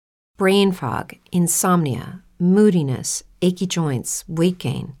brain fog, insomnia, moodiness, achy joints, weight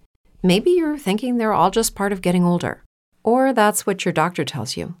gain. Maybe you're thinking they're all just part of getting older, or that's what your doctor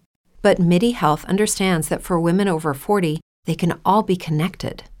tells you. But MIDI Health understands that for women over 40, they can all be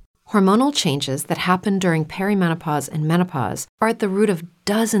connected. Hormonal changes that happen during perimenopause and menopause are at the root of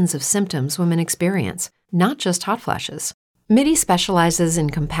dozens of symptoms women experience, not just hot flashes. MIDI specializes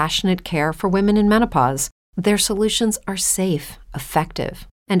in compassionate care for women in menopause. Their solutions are safe, effective,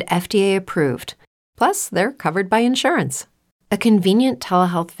 and FDA approved. Plus, they're covered by insurance. A convenient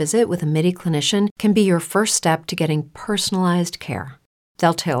telehealth visit with a MIDI clinician can be your first step to getting personalized care.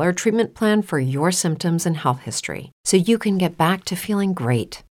 They'll tailor a treatment plan for your symptoms and health history so you can get back to feeling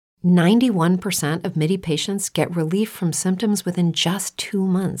great. 91% of MIDI patients get relief from symptoms within just 2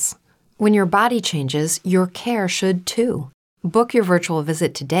 months. When your body changes, your care should too. Book your virtual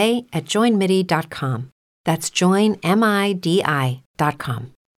visit today at joinmidi.com. That's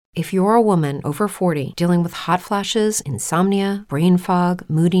joinmidi.com. If you're a woman over 40 dealing with hot flashes, insomnia, brain fog,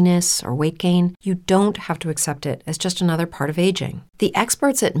 moodiness, or weight gain, you don't have to accept it as just another part of aging. The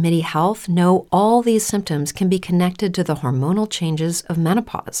experts at MIDI Health know all these symptoms can be connected to the hormonal changes of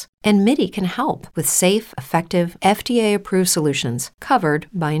menopause, and MIDI can help with safe, effective, FDA-approved solutions covered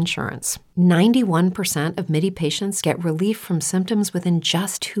by insurance. 91% of MIDI patients get relief from symptoms within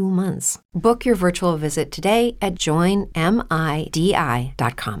just 2 months. Book your virtual visit today at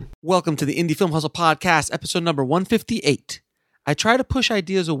joinmidi.com. Welcome to the Indie Film Hustle Podcast, episode number 158. I try to push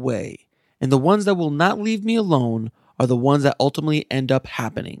ideas away, and the ones that will not leave me alone are the ones that ultimately end up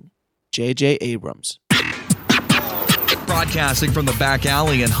happening. J.J. Abrams. Broadcasting from the back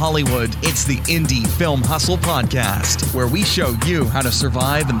alley in Hollywood, it's the Indie Film Hustle Podcast, where we show you how to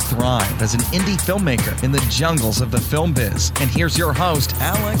survive and thrive as an indie filmmaker in the jungles of the film biz. And here's your host,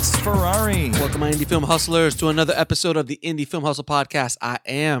 Alex Ferrari. Welcome, my Indie Film Hustlers, to another episode of the Indie Film Hustle Podcast. I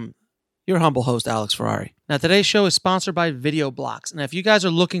am your humble host, Alex Ferrari. Now, today's show is sponsored by VideoBlocks. Now, if you guys are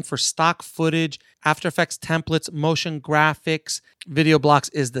looking for stock footage, After Effects templates, motion graphics,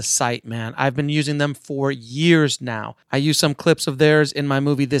 VideoBlocks is the site, man. I've been using them for years now. I use some clips of theirs in my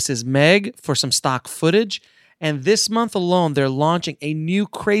movie This Is Meg for some stock footage. And this month alone, they're launching a new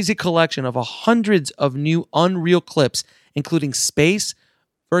crazy collection of hundreds of new Unreal clips, including space,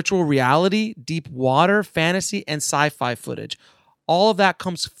 virtual reality, deep water, fantasy, and sci-fi footage. All of that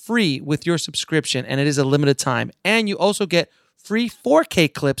comes free with your subscription, and it is a limited time. And you also get free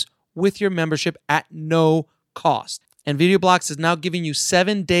 4K clips with your membership at no cost. And VideoBlocks is now giving you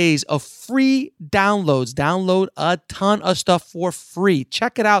 7 days of free downloads. Download a ton of stuff for free.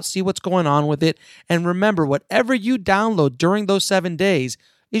 Check it out, see what's going on with it. And remember, whatever you download during those 7 days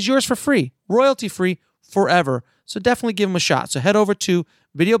is yours for free, royalty-free, forever. So definitely give them a shot. So head over to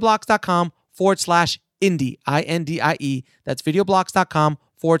videoblocks.com/indie, I-N-D-I-E. That's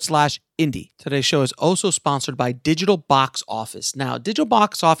videoblocks.com/indie. Today's show is also sponsored by Digital Box Office. Now, Digital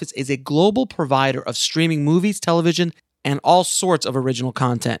Box Office is a global provider of streaming movies, television, and all sorts of original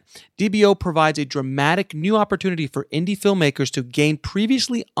content. DBO provides a dramatic new opportunity for indie filmmakers to gain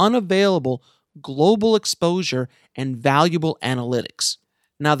previously unavailable global exposure and valuable analytics.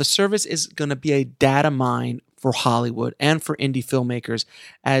 Now, the service is going to be a data mine for Hollywood and for indie filmmakers,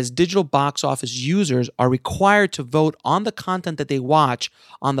 as Digital Box Office users are required to vote on the content that they watch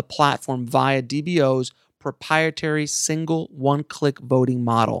on the platform via DBO's proprietary single one-click voting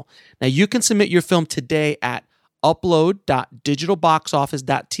model. Now, you can submit your film today at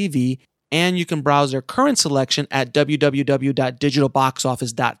upload.digitalboxoffice.tv, and you can browse their current selection at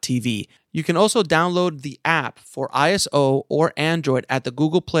www.digitalboxoffice.tv. You can also download the app for iOS or Android at the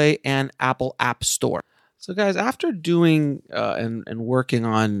Google Play and Apple App Store. So guys, after doing and working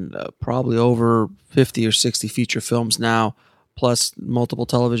on probably over 50 or 60 feature films now, plus multiple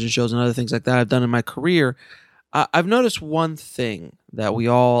television shows and other things like that I've done in my career, I've noticed one thing that we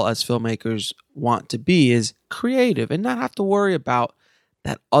all as filmmakers want to be is creative and not have to worry about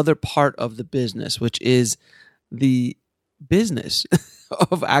that other part of the business, which is the business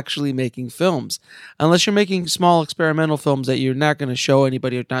of actually making films. Unless you're making small experimental films that you're not going to show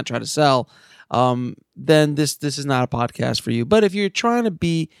anybody or not try to sell, then this is not a podcast for you. But if you're trying to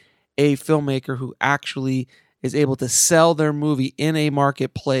be a filmmaker who actually is able to sell their movie in a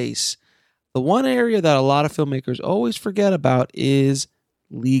marketplace, the one area that a lot of filmmakers always forget about is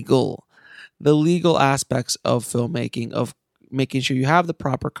legal. The legal aspects of filmmaking, of making sure you have the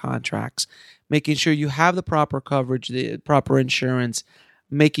proper contracts, making sure you have the proper coverage, the proper insurance,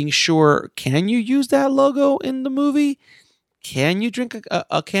 making sure, can you use that logo in the movie? Can you drink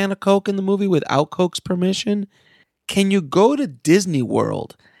a can of Coke in the movie without Coke's permission? Can you go to Disney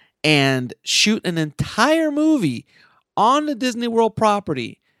World and shoot an entire movie on the Disney World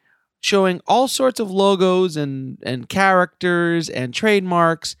property showing all sorts of logos and characters and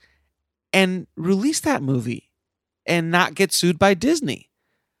trademarks and release that movie and not get sued by Disney?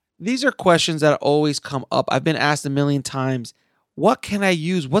 These are questions that always come up. I've been asked a million times, what can I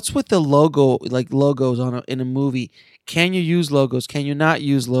use? What's with the logo, like logos in a movie? Can you use logos? Can you not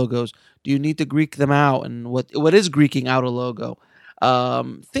use logos? Do you need to Greek them out? And what is Greeking out a logo?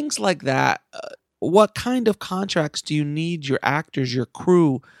 Things like that. What kind of contracts do you need your actors, your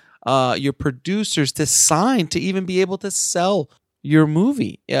crew, your producers to sign to even be able to sell your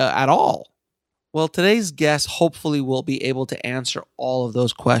movie at all? Well, today's guest hopefully will be able to answer all of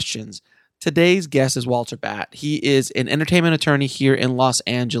those questions. Today's guest is Walter Batt. He is an entertainment attorney here in Los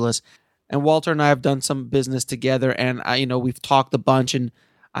Angeles. And Walter and I have done some business together, and we've talked a bunch, and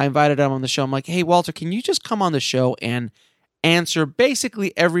I invited him on the show. I'm like, hey, Walter, can you just come on the show and answer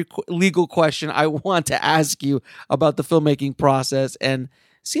basically every legal question I want to ask you about the filmmaking process and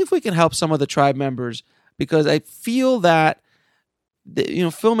see if we can help some of the tribe members, because I feel that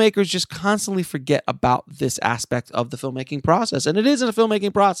filmmakers just constantly forget about this aspect of the filmmaking process. And it is a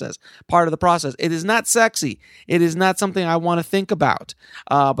filmmaking process, part of the process. It is not sexy. It is not something I want to think about.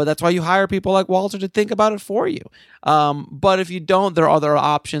 But that's why you hire people like Walter to think about it for you. But if you don't, there are other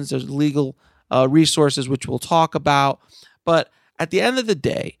options. There's legal resources, which we'll talk about. But at the end of the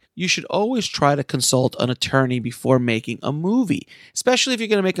day, you should always try to consult an attorney before making a movie, especially if you're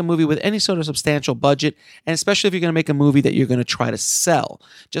going to make a movie with any sort of substantial budget, and especially if you're going to make a movie that you're going to try to sell.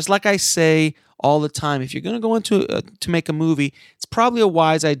 Just like I say all the time, if you're going to go into to make a movie, it's probably a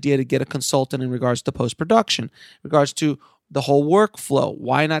wise idea to get a consultant in regards to post-production, in regards to the whole workflow.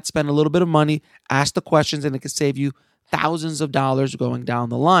 Why not spend a little bit of money, ask the questions, and it could save you thousands of dollars going down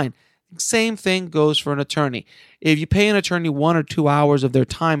the line. Same thing goes for an attorney. If you pay an attorney 1 or 2 hours of their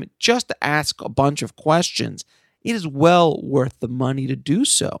time just to ask a bunch of questions, it is well worth the money to do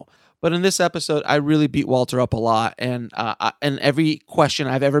so. But in this episode, I really beat Walter up a lot, and every question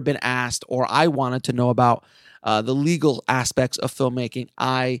I've ever been asked or I wanted to know about the legal aspects of filmmaking,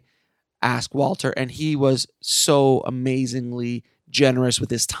 I asked Walter, and he was so amazingly generous with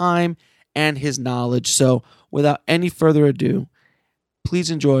his time and his knowledge. So without any further ado,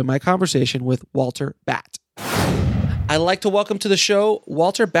 please enjoy my conversation with Walter Batt. I'd like to welcome to the show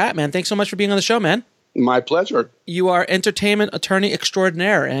Walter Batt, man. Thanks so much for being on the show, man. My pleasure. You are entertainment attorney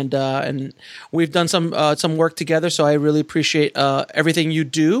extraordinaire, and we've done some work together, so I really appreciate everything you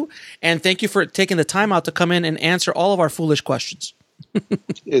do. And thank you for taking the time out to come in and answer all of our foolish questions.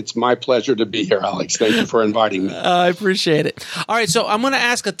 It's my pleasure to be here, Alex. Thank you for inviting me. I appreciate it. All right, so I'm going to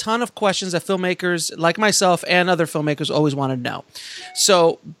ask a ton of questions that filmmakers like myself and other filmmakers always want to know.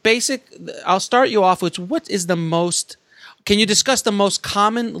 So I'll start you off with can you discuss the most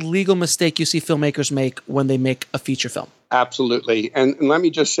common legal mistake you see filmmakers make when they make a feature film? Absolutely. And let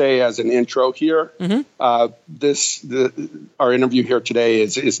me just say as an intro here, our interview here today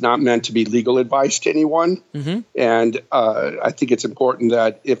is not meant to be legal advice to anyone. And I think it's important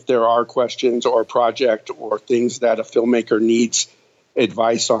that if there are questions or a project or things that a filmmaker needs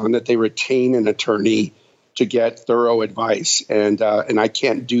advice on, that they retain an attorney to get thorough advice. And I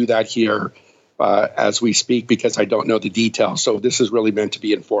can't do that here as we speak because I don't know the details. So this is really meant to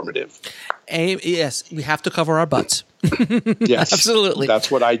be informative. Yes, we have to cover our butts. Yes, absolutely. That's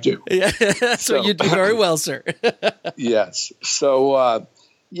what I do. Yeah, so you do very well, sir. Yes. So, I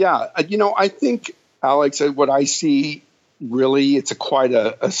think, Alex, what I see really, it's quite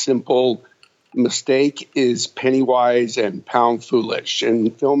a simple mistake is penny wise and pound foolish.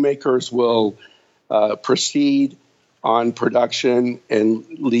 And filmmakers will proceed on production and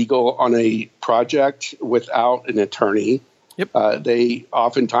legal on a project without an attorney. Yep. They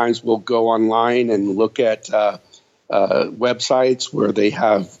oftentimes will go online and look at websites where they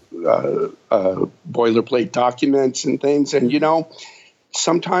have boilerplate documents and things. And,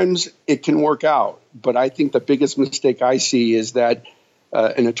 sometimes it can work out. But I think the biggest mistake I see is that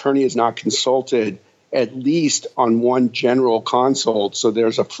an attorney is not consulted at least on one general consult. So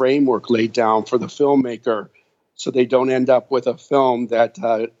there's a framework laid down for the filmmaker so they don't end up with a film that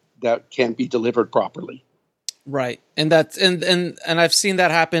can't be delivered properly. Right. And I've seen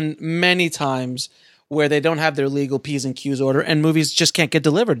that happen many times where they don't have their legal P's and Q's order and movies just can't get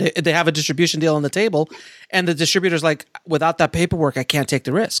delivered. They have a distribution deal on the table and the distributor's like, without that paperwork, I can't take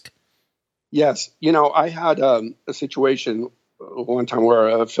the risk. Yes. I had a situation one time where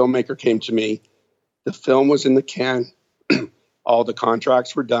a filmmaker came to me. The film was in the can. All the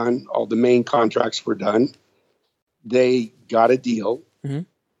contracts were done. All the main contracts were done. They got a deal. Mm-hmm.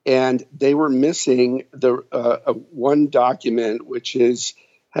 And they were missing the one document, which has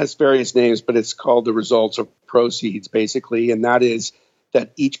various names, but it's called the results of proceeds, basically. And that is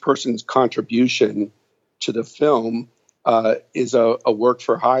that each person's contribution to the film is a work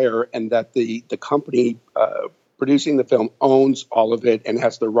for hire, and that the company producing the film owns all of it and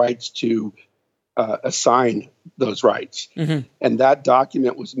has the rights to assign those rights. Mm-hmm. And that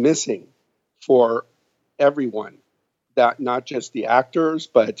document was missing for everyone, that not just the actors,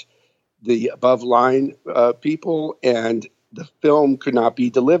 but the above line people, and the film could not be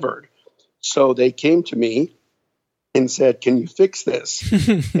delivered. So they came to me and said, "Can you fix this?"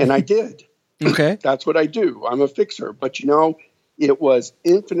 And I did. Okay. That's what I do. I'm a fixer. But, it was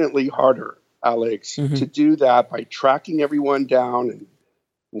infinitely harder, Alex, to do that by tracking everyone down, and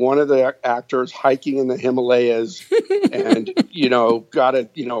one of the actors hiking in the Himalayas and, got a,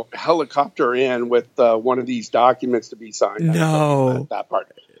 helicopter in with one of these documents to be signed. No. That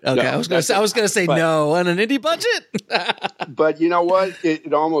part. Okay, No, I was going to say no on an indie budget. But you know what?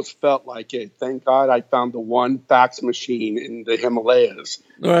 It almost felt like it. Thank God I found the one fax machine in the Himalayas.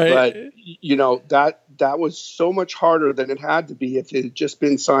 Right. But that was so much harder than it had to be if it had just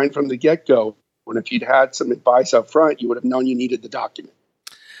been signed from the get-go. And if you'd had some advice up front, you would have known you needed the document.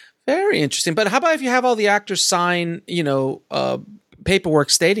 Very interesting. But how about if you have all the actors sign,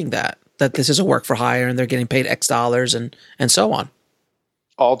 paperwork stating that this is a work for hire and they're getting paid X dollars and so on?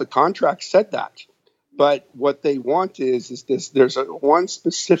 All the contracts said that. But what they want is this. There's one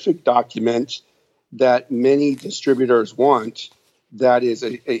specific document that many distributors want that is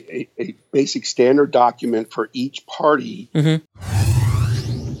a basic standard document for each party.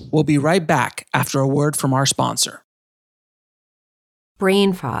 Mm-hmm. We'll be right back after a word from our sponsor.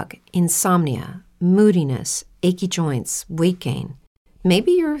 Brain fog, insomnia, moodiness, achy joints, weight gain.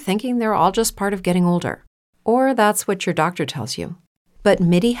 Maybe you're thinking they're all just part of getting older, or that's what your doctor tells you. But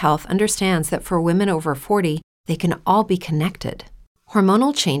MIDI Health understands that for women over 40, they can all be connected.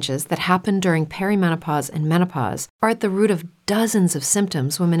 Hormonal changes that happen during perimenopause and menopause are at the root of dozens of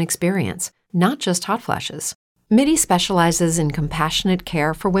symptoms women experience, not just hot flashes. MIDI specializes in compassionate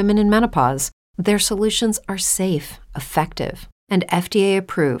care for women in menopause. Their solutions are safe, effective, and FDA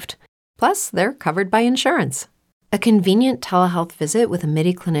approved. Plus, they're covered by insurance. A convenient telehealth visit with a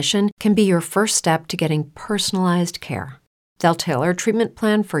MIDI clinician can be your first step to getting personalized care. They'll tailor a treatment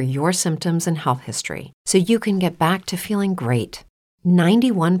plan for your symptoms and health history so you can get back to feeling great.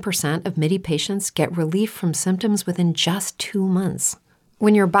 91% of MIDI patients get relief from symptoms within just 2 months.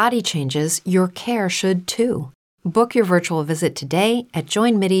 When your body changes, your care should too. Book your virtual visit today at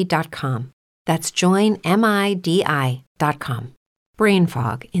joinmidi.com. That's joinmidi.com. Brain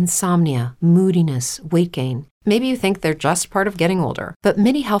fog, insomnia, moodiness, weight gain. Maybe you think they're just part of getting older, but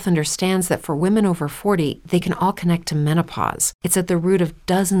MIDI Health understands that for women over 40, they can all connect to menopause. It's at the root of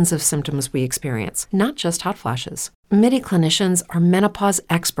dozens of symptoms we experience, not just hot flashes. MIDI clinicians are menopause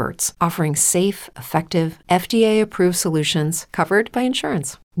experts, offering safe, effective, FDA-approved solutions covered by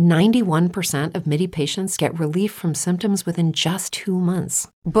insurance. 91% of MIDI patients get relief from symptoms within just 2 months.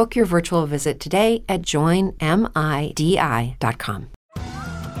 Book your virtual visit today at joinmidi.com.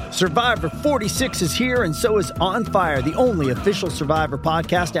 Survivor 46 is here, and so is On Fire, the only official Survivor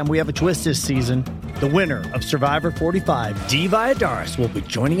podcast, and we have a twist this season. The winner of Survivor 45, Dee Valladares, will be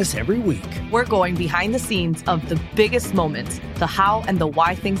joining us every week. We're going behind the scenes of the biggest moments, the how and the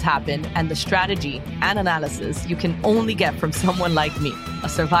why things happen, and the strategy and analysis you can only get from someone like me, a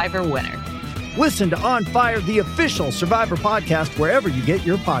Survivor winner. Listen to On Fire, the official Survivor podcast, wherever you get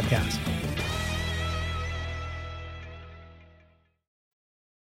your podcast.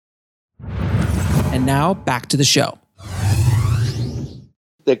 And now back to the show.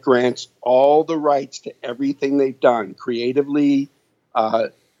 That grants all the rights to everything they've done creatively,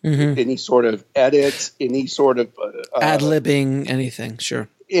 any sort of edits, any sort of ad-libbing, anything, sure.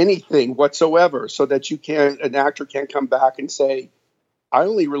 Anything whatsoever, so that an actor can't come back and say, I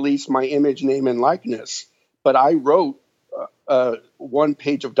only released my image, name, and likeness, but I wrote one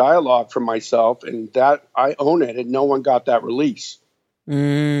page of dialogue for myself, and that I own it, and no one got that release.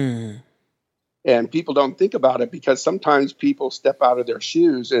 And people don't think about it because sometimes people step out of their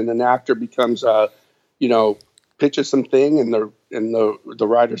shoes and an actor becomes, pitches something and the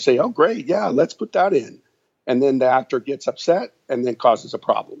writers say, oh, great, yeah, let's put that in. And then the actor gets upset and then causes a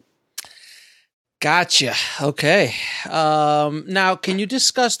problem. Gotcha. Okay. Now, can you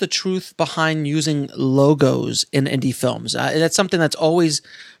discuss the truth behind using logos in indie films? That's something that's always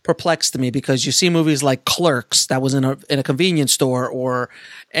perplexed me because you see movies like Clerks that was in a convenience store or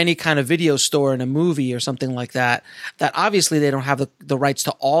any kind of video store in a movie or something like that, that obviously they don't have the rights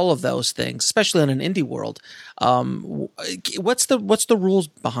to all of those things, especially in an indie world. What's the rules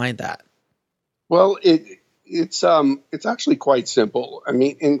behind that? Well, it's actually quite simple. I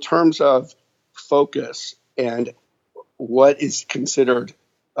mean, in terms of focus and what is considered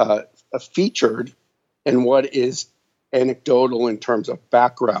a featured and what is anecdotal in terms of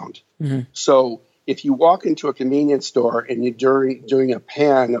background. So if you walk into a convenience store and you're doing a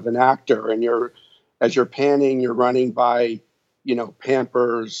pan of an actor, and as you're panning, you're running by,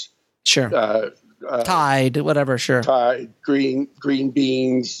 Pampers, Sure. Tide, whatever, sure. Tide, green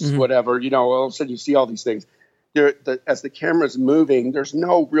beans, whatever, all of a sudden you see all these things. As the camera's moving, there's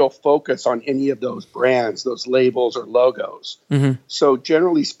no real focus on any of those brands, those labels or logos. So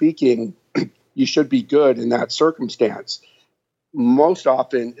generally speaking, you should be good in that circumstance. Most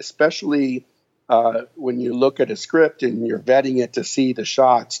often, especially when you look at a script and you're vetting it to see the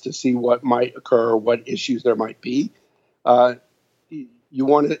shots, to see what might occur, what issues there might be, you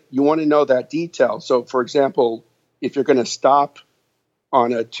want to know that detail. So, for example, if you're going to stop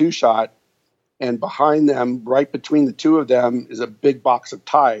on a 2-shot, and behind them, right between the two of them, is a big box of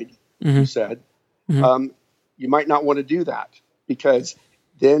Tide, you said, you might not want to do that, because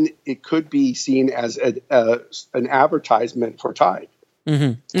then it could be seen as an advertisement for Tide.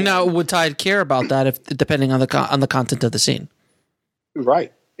 Now, would Tide care about that depending on the content of the scene?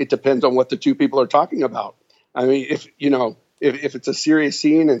 Right. It depends on what the two people are talking about. I mean, if it's a serious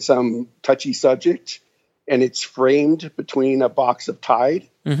scene and some touchy subject, and it's framed between a box of Tide,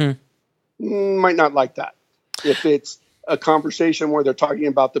 might not like that. If it's a conversation where they're talking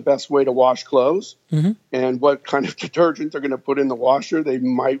about the best way to wash clothes and what kind of detergent they're going to put in the washer, they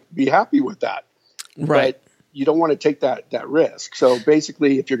might be happy with that. Right. But you don't want to take that risk. So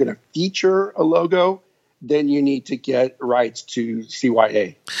basically, if you're going to feature a logo, then you need to get rights to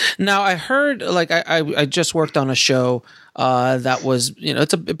CYA. Now, I heard, I just worked on a show that was,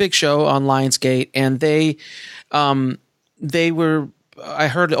 it's a big show on Lionsgate, and they were.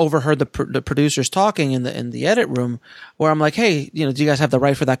 I overheard the producers talking in the edit room, where I'm like, hey, do you guys have the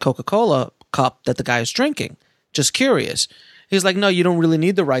right for that Coca-Cola cup that the guy is drinking? Just curious. He's like, no, you don't really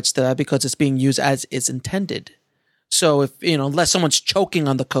need the rights to that because it's being used as it's intended. So if, unless someone's choking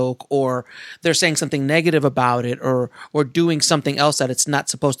on the Coke, or they're saying something negative about it, or doing something else that it's not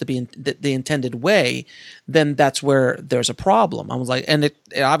supposed to be in the intended way, then that's where there's a problem. I was like, and it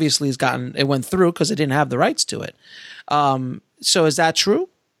obviously it went through because it didn't have the rights to it. So is that true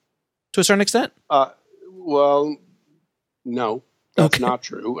to a certain extent? Well, no, that's not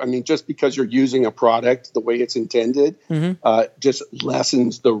true. I mean, just because you're using a product the way it's intended, just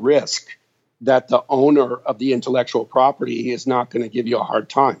lessens the risk that the owner of the intellectual property is not going to give you a hard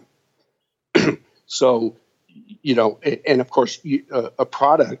time. So, and of course, a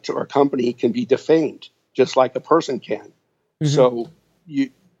product or a company can be defamed just like a person can. So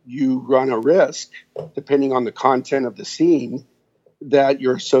you run a risk, depending on the content of the scene, that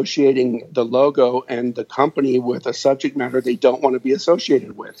you're associating the logo and the company with a subject matter they don't want to be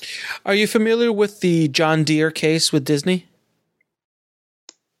associated with. Are you familiar with the John Deere case with Disney?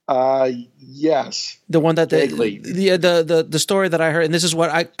 Yes. The one that the story that I heard, and this is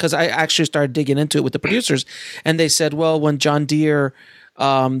because I actually started digging into it with the producers, and they said, well, when John Deere,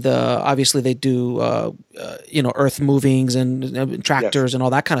 obviously they do, earth movings and tractors and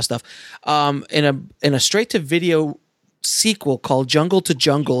all that kind of stuff. In a straight to video sequel called Jungle to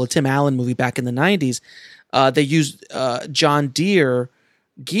Jungle, a Tim Allen movie back in the 90s, they used John Deere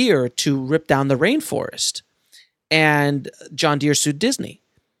gear to rip down the rainforest, and John Deere sued Disney.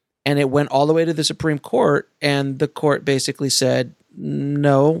 And it went all the way to the Supreme Court, and the court basically said,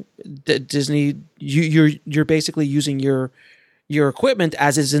 "No, Disney, you're basically using your equipment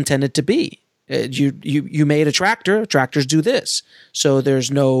as it's intended to be. You made a tractor. Tractors do this, so there's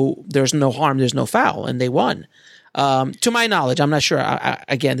no harm, there's no foul," and they won. To my knowledge, I'm not sure.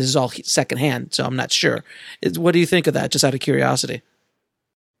 Again, this is all secondhand, so I'm not sure. What do you think of that? Just out of curiosity.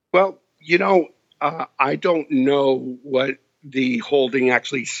 Well, I don't know what the holding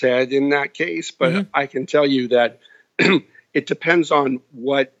actually said in that case, but I can tell you that it depends on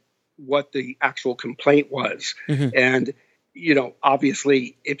what the actual complaint was. And,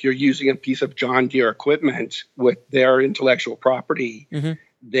 obviously, if you're using a piece of John Deere equipment with their intellectual property,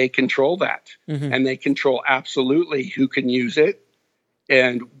 they control that. And they control absolutely who can use it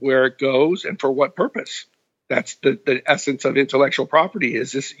and where it goes and for what purpose. That's the essence of intellectual property,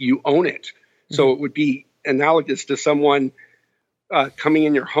 is this: you own it. So it would be analogous to someone coming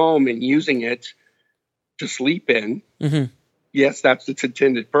in your home and using it to sleep in. Yes, that's its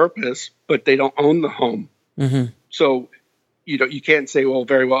intended purpose, but they don't own the home. So, you can't say, well,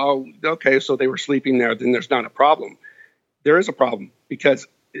 very well, okay, so they were sleeping there, then there's not a problem. There is a problem, because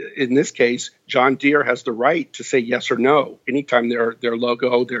in this case, John Deere has the right to say yes or no anytime their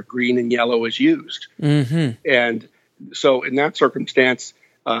logo, their green and yellow, is used. And so in that circumstance,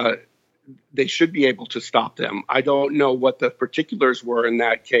 they should be able to stop them. I don't know what the particulars were in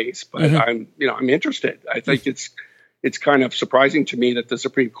that case, but I'm interested. I think it's kind of surprising to me that the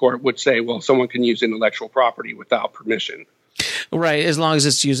Supreme Court would say, well, someone can use intellectual property without permission. Right, as long as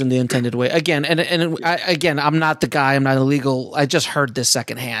it's used in the intended way. Again, I'm not the guy. I'm not illegal. I just heard this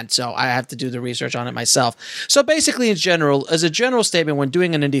secondhand, so I have to do the research on it myself. So basically, in general, as a general statement, when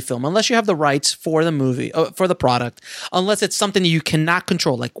doing an indie film, unless you have the rights for the movie, for the product, unless it's something you cannot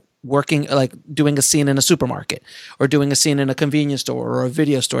control, like doing a scene in a supermarket or doing a scene in a convenience store or a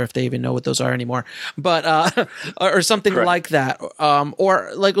video store, if they even know what those are anymore, but or something like that,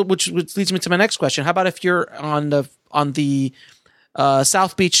 or like which leads me to my next question. How about if you're on the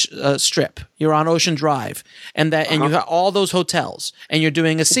South Beach Strip, you're on Ocean Drive, and you have all those hotels, and you're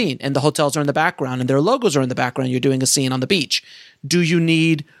doing a scene, and the hotels are in the background, and their logos are in the background. You're doing a scene on the beach. Do you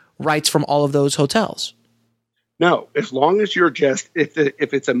need rights from all of those hotels? No, as long as you're just if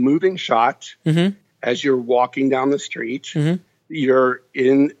it's a moving shot as you're walking down the street, you're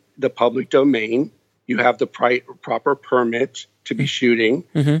in the public domain. You have the proper permit to be shooting.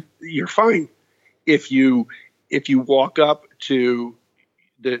 You're fine. If you walk up to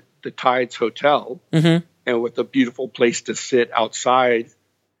the Tides Hotel and with a beautiful place to sit outside,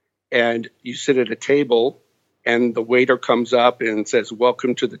 and you sit at a table, and the waiter comes up and says,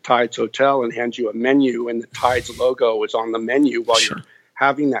 "Welcome to the Tides Hotel," and hands you a menu, and the Tides logo is on the menu while you're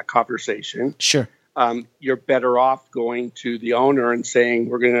having that conversation. Sure. You're better off going to the owner and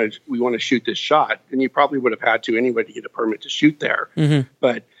saying, we want to shoot this shot. And you probably would have had to anyway to get a permit to shoot there.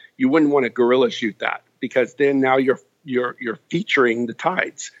 But you wouldn't want to guerrilla shoot that, because then now you're featuring the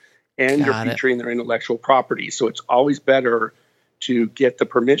Tides and you're featuring their intellectual property. So it's always better to get the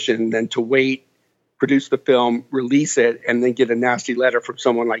permission than to wait, produce the film, release it, and then get a nasty letter from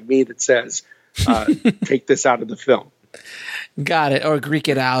someone like me that says, take this out of the film. Got it. Or Greek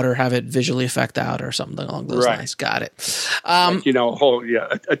it out, or have it visually effect out, or something along those lines. Got it. A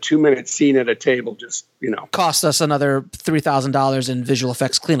 2-minute scene at a table just, cost us another $3,000 in visual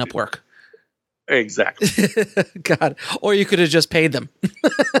effects cleanup work. Exactly. God. Or you could have just paid them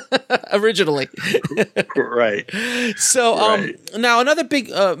originally. Right. So now another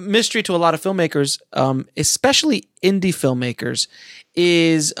big mystery to a lot of filmmakers, especially indie filmmakers,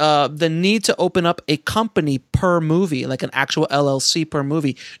 is the need to open up a company per movie, like an actual LLC per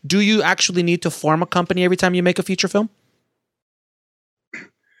movie. Do you actually need to form a company every time you make a feature film?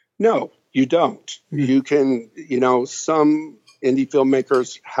 No, you don't. You can, some indie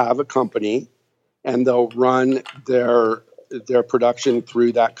filmmakers have a company and they'll run their production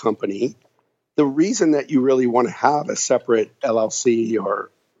through that company. The reason that you really want to have a separate LLC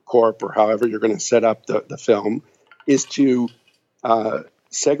or corp or however you're going to set up the film is to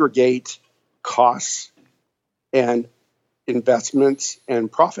segregate costs and investments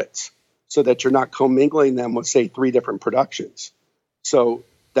and profits so that you're not commingling them with, say, 3 different productions. So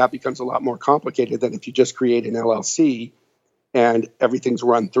that becomes a lot more complicated than if you just create an LLC and everything's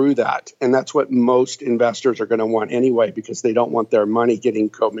run through that. And that's what most investors are going to want anyway, because they don't want their money getting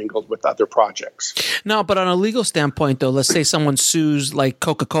commingled with other projects. No, but on a legal standpoint, though, let's say someone sues like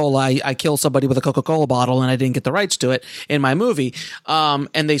Coca-Cola. I killed somebody with a Coca-Cola bottle and I didn't get the rights to it in my movie,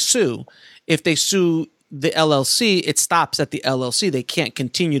 and they sue. If they sue the LLC, it stops at the LLC. They can't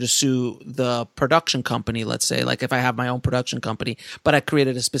continue to sue the production company, let's say. Like if I have my own production company, but I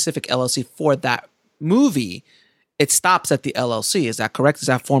created a specific LLC for that movie, it stops at the LLC. Is that correct? Is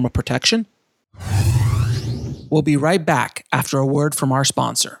that a form of protection? We'll be right back after a word from our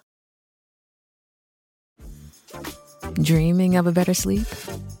sponsor. Dreaming of a better sleep?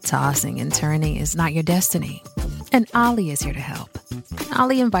 Tossing and turning is not your destiny. And Ollie is here to help.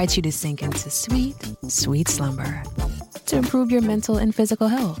 Ollie invites you to sink into sweet, sweet slumber to improve your mental and physical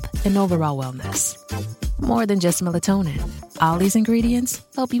health and overall wellness. More than just melatonin, Ollie's ingredients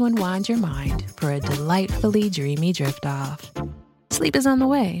help you unwind your mind for a delightfully dreamy drift off. Sleep is on the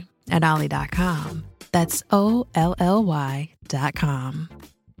way at Ollie.com. That's OLLY.com.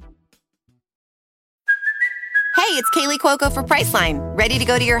 Hey, it's Kaylee Cuoco for Priceline. Ready to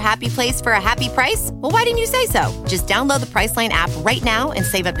go to your happy place for a happy price? Well, why didn't you say so? Just download the Priceline app right now and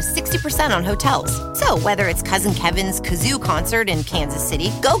save up to 60% on hotels. So whether it's Cousin Kevin's Kazoo Concert in Kansas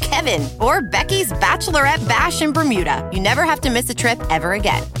City, go Kevin, or Becky's Bachelorette Bash in Bermuda, you never have to miss a trip ever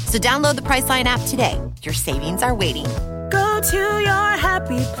again. So download the Priceline app today. Your savings are waiting. Go to your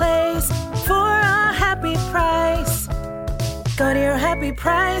happy place for a happy price. Go to your happy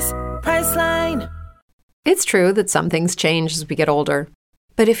price, Priceline. It's true that some things change as we get older.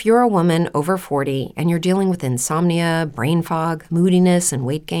 But if you're a woman over 40 and you're dealing with insomnia, brain fog, moodiness, and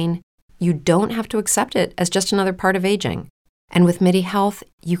weight gain, you don't have to accept it as just another part of aging. And with MIDI Health,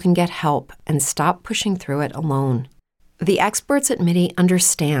 you can get help and stop pushing through it alone. The experts at MIDI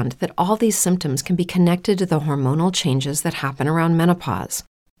understand that all these symptoms can be connected to the hormonal changes that happen around menopause,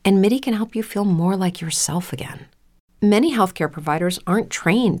 and MIDI can help you feel more like yourself again. Many healthcare providers aren't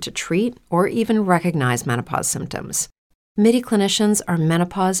trained to treat or even recognize menopause symptoms. MIDI clinicians are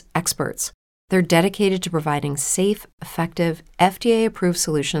menopause experts. They're dedicated to providing safe, effective, FDA-approved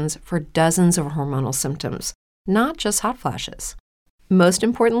solutions for dozens of hormonal symptoms, not just hot flashes. Most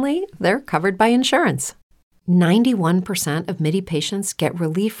importantly, they're covered by insurance. 91% of MIDI patients get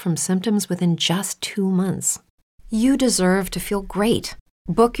relief from symptoms within just 2 months. You deserve to feel great.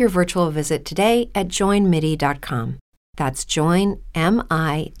 Book your virtual visit today at joinmidi.com. That's joinmidi.com.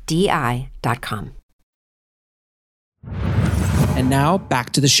 And now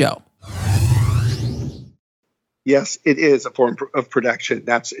back to the show. Yes, it is a form of protection.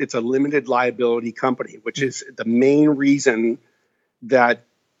 It's a limited liability company, which is the main reason that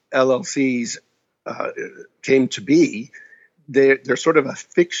LLCs came to be. They're sort of a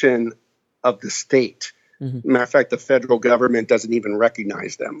fiction of the state. Mm-hmm. Matter of fact, the federal government doesn't even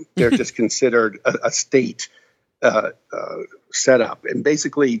recognize them. They're just considered a state setup. And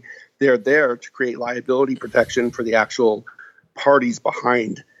basically, they're there to create liability protection for the actual parties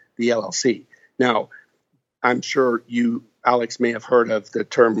behind the LLC. Now, I'm sure you, Alex, may have heard of the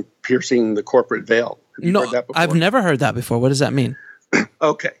term piercing the corporate veil. Have you heard that before? I've never heard that before. What does that mean?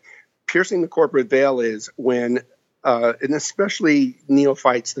 Okay. Piercing the corporate veil is when, and especially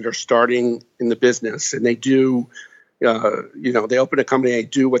neophytes that are starting in the business, and they do, they open a company, they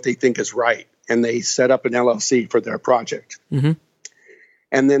do what they think is right, and they set up an LLC for their project. Mm-hmm.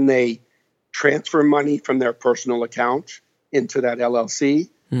 And then they transfer money from their personal account into that LLC.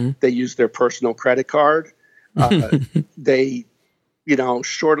 Mm-hmm. They use their personal credit card. They,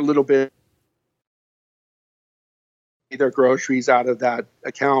 short a little bit their groceries out of that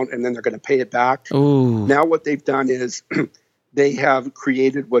account, and then they're going to pay it back. Ooh. Now what they've done is they have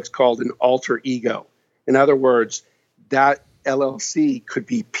created what's called an alter ego. In other words, that LLC could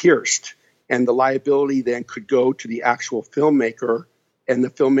be pierced, and the liability then could go to the actual filmmaker and the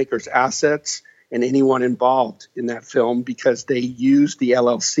filmmaker's assets and anyone involved in that film because they used the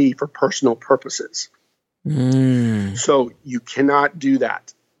LLC for personal purposes. Mm. So you cannot do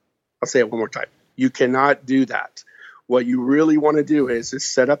that. I'll say it one more time. You cannot do that. What you really want to do is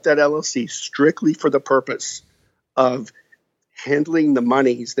set up that LLC strictly for the purpose of handling the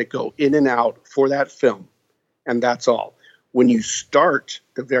monies that go in and out for that film. And that's all. When you start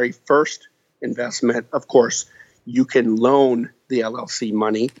the very first investment, of course, you can loan the LLC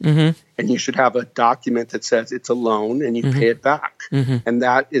money, mm-hmm. and you should have a document that says it's a loan and you mm-hmm. pay it back. Mm-hmm. And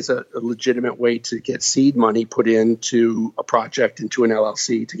that is a legitimate way to get seed money put into a project, into an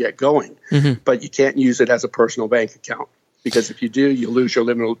LLC to get going. Mm-hmm. But you can't use it as a personal bank account, because if you do, you lose your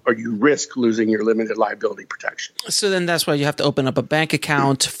limited, or you risk losing your limited liability protection. So then that's why you have to open up a bank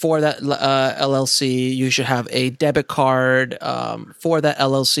account for that LLC. You should have a debit card for that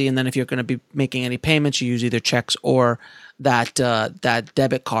LLC. And then if you're going to be making any payments, you use either checks or that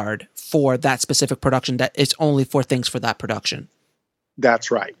debit card for that specific production that is only for things for that production.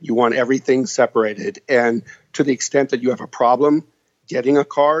 That's right. You want everything separated. And to the extent that you have a problem getting a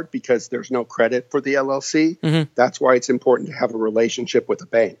card because there's no credit for the LLC, mm-hmm. that's why it's important to have a relationship with a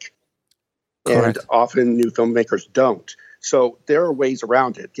bank. Correct. And often new filmmakers don't. So there are ways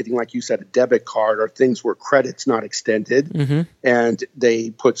around it, getting, like you said, a debit card or things where credit's not extended, mm-hmm. and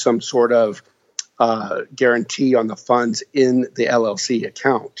they put some sort of guarantee on the funds in the LLC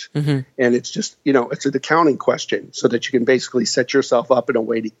account. Mm-hmm. And it's just, it's an accounting question so that you can basically set yourself up in a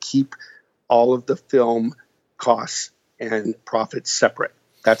way to keep all of the film costs and profits separate.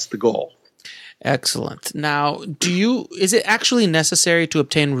 That's the goal. Excellent. Now, is it actually necessary to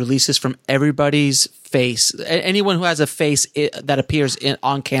obtain releases from everybody's face? Anyone who has a face that appears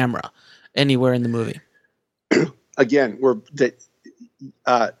on camera anywhere in the movie? Again,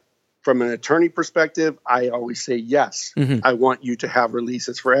 from an attorney perspective, I always say yes. Mm-hmm. I want you to have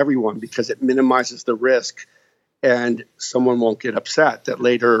releases for everyone because it minimizes the risk, and someone won't get upset that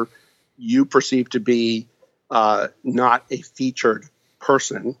later you perceive to be not a featured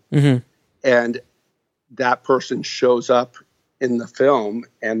person, mm-hmm. and that person shows up in the film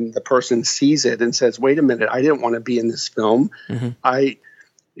and the person sees it and says, wait a minute, I didn't want to be in this film. Mm-hmm.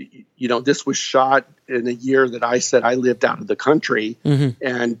 This was shot in a year that I said I lived out of the country, mm-hmm.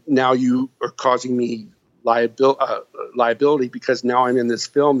 and now you are causing me liability because now I'm in this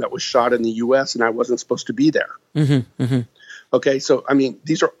film that was shot in the U.S. and I wasn't supposed to be there. Mm-hmm. Mm-hmm. Okay, so,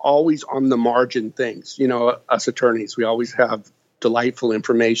 these are always on the margin things. Us attorneys, we always have delightful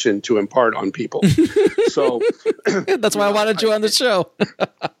information to impart on people. So that's why I wanted you on the show.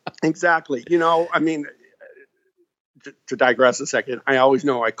 Exactly. I mean, to digress a second, I always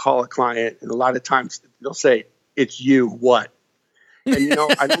know I call a client, and a lot of times they'll say, "It's you, what?" And,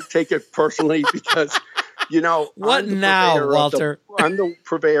 I don't take it personally because, what now, Walter? I'm the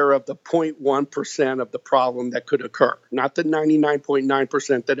purveyor of the 0.1% of the problem that could occur, not the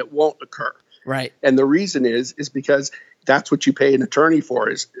 99.9% that it won't occur. Right. And the reason is because that's what you pay an attorney for,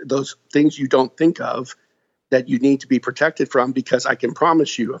 is those things you don't think of that you need to be protected from. Because I can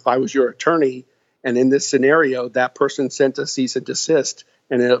promise you, if I was your attorney and in this scenario, that person sent a cease and desist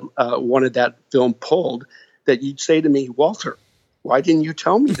and wanted that film pulled, that you'd say to me, "Walter, why didn't you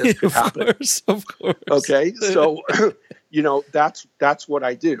tell me this could happen?" Of course. Okay. So, that's what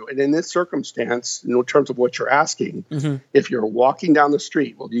I do. And in this circumstance, in terms of what you're asking, if you're walking down the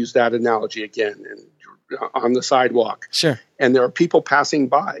street, we'll use that analogy again, and you're on the sidewalk. Sure. And there are people passing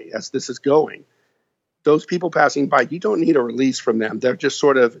by as this is going. Those people passing by, you don't need a release from them. They're just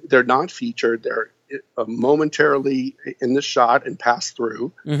they're not featured. They're momentarily in the shot and pass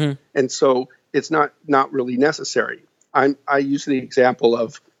through. And so it's not really necessary. I use the example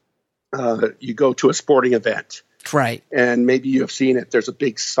of you go to a sporting event. Right. And maybe you have seen it. There's a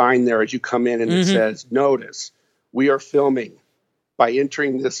big sign there as you come in, and it says, "Notice, we are filming. By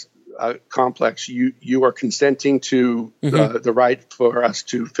entering this complex, you are consenting to the right for us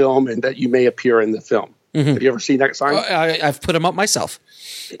to film, and that you may appear in the film." Have you ever seen that sign? I've put them up myself.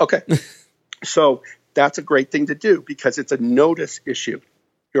 Okay. So that's a great thing to do because it's a notice issue.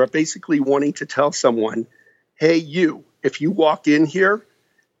 You're basically wanting to tell someone, "Hey, if you walk in here,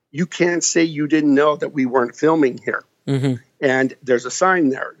 you can't say you didn't know that we weren't filming here." And there's a sign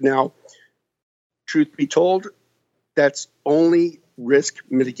there. Now, truth be told, that's only risk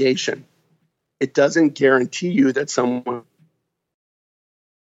mitigation. It doesn't guarantee you that someone,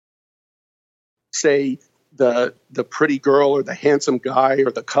 say the pretty girl or the handsome guy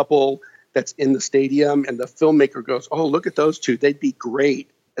or the couple that's in the stadium, and the filmmaker goes, "Oh, look at those two. They'd be great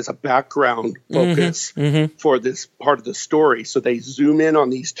as a background focus for this part of the story." So they zoom in on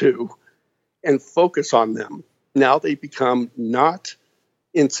these two and focus on them. Now they become not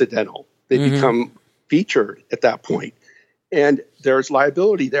incidental. They become featured at that point. And there's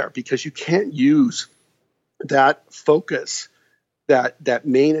liability there because you can't use that focus, that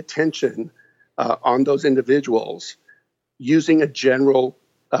main attention on those individuals using a general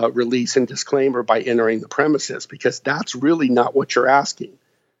release and disclaimer by entering the premises, because that's really not what you're asking.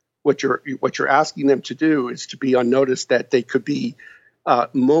 What you're asking them to do is to be on notice that they could be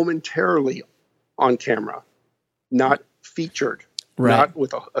momentarily on camera, not featured, not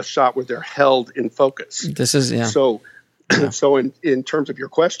with a shot where they're held in focus. This is So in terms of your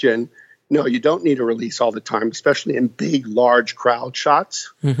question, no, you don't need a release all the time, especially in big, large crowd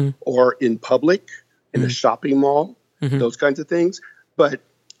shots or in public, in a shopping mall, those kinds of things. But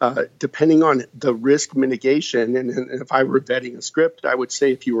depending on the risk mitigation, and if I were vetting a script, I would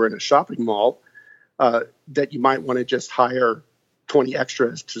say if you were in a shopping mall, that you might want to just hire 20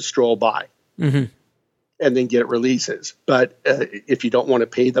 extras to stroll by and then get releases. But if you don't want to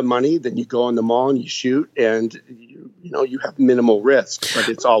pay the money, then you go in the mall and you shoot, and you have minimal risk, but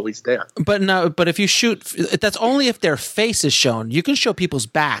it's always there. But if you shoot, that's only if their face is shown. You can show people's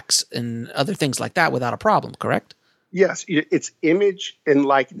backs and other things like that without a problem, correct? Yes, it's image and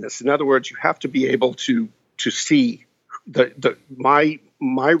likeness. In other words, you have to be able to see my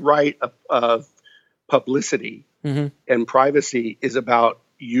right of publicity and privacy is about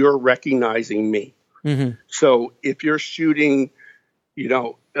you're recognizing me. So if you're shooting,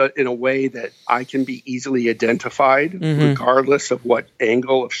 in a way that I can be easily identified, regardless of what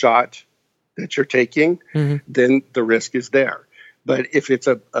angle of shot that you're taking, then the risk is there. But if it's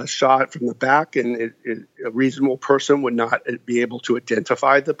a shot from the back and a reasonable person would not be able to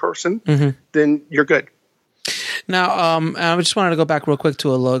identify the person, then you're good. Now, I just wanted to go back real quick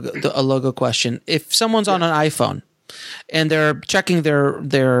to a logo question. If someone's on an iPhone and they're checking their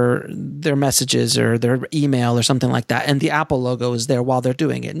messages or their email or something like that, and the Apple logo is there while they're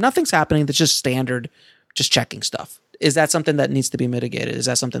doing it, nothing's happening. That's just standard, just checking stuff. Is that something that needs to be mitigated? Is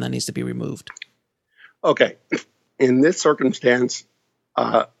that something that needs to be removed? Okay. In this circumstance,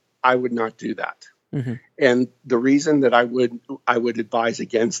 I would not do that. And the reason that I would advise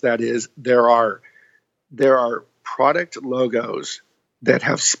against that is there are product logos that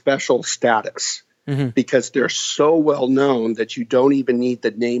have special status because they're so well known that you don't even need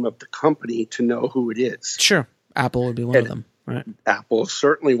the name of the company to know who it is. Sure. Apple would be one of them, right? Apple is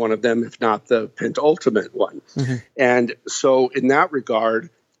certainly one of them, if not the penultimate one. And so in that regard,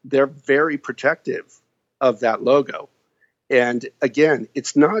 they're very protective of that logo. And again,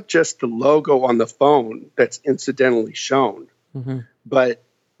 it's not just the logo on the phone that's incidentally shown, but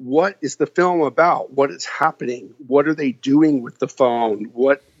what is the film about? What is happening? What are they doing with the phone?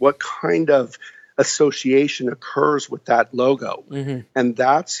 What kind of association occurs with that logo? And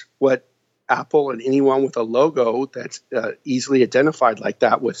that's what Apple and anyone with a logo that's easily identified like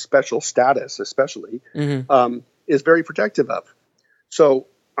that with special status, especially, is very protective of. So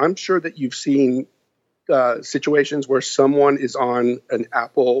I'm sure that you've seen situations where someone is on an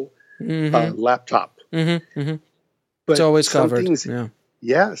Apple laptop. But it's always covered. Yeah.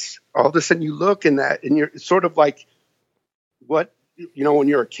 Yes. All of a sudden you look in that and you're sort of like what, when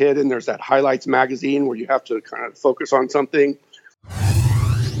you're a kid and there's that highlights magazine where you have to kind of focus on something.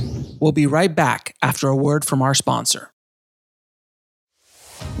 We'll be right back after a word from our sponsor.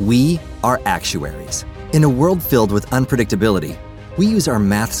 We are actuaries. In a world filled with unpredictability, we use our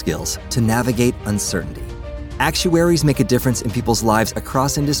math skills to navigate uncertainty. Actuaries make a difference in people's lives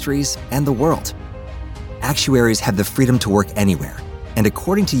across industries and the world. Actuaries have the freedom to work anywhere. And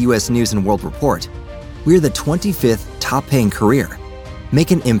according to U.S. News & World Report, we're the 25th top-paying career.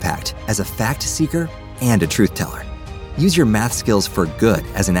 Make an impact as a fact seeker and a truth teller. Use your math skills for good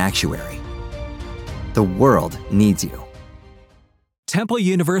as an actuary. The world needs you. Temple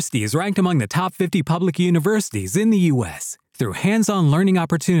University is ranked among the top 50 public universities in the U.S. Through hands-on learning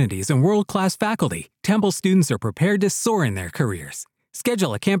opportunities and world-class faculty, Temple students are prepared to soar in their careers.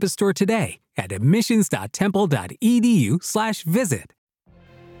 Schedule a campus tour today at admissions.temple.edu/visit.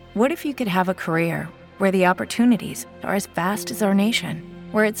 What if you could have a career where the opportunities are as vast as our nation,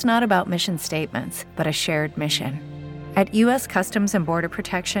 where it's not about mission statements, but a shared mission? At U.S. Customs and Border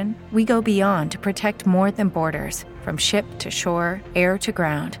Protection, we go beyond to protect more than borders. From ship to shore, air to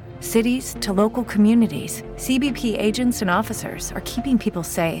ground, cities to local communities, CBP agents and officers are keeping people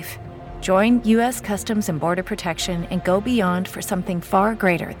safe. Join U.S. Customs and Border Protection and go beyond for something far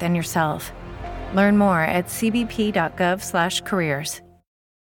greater than yourself. Learn more at cbp.gov/careers.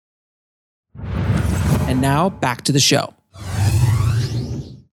 And now back to the show.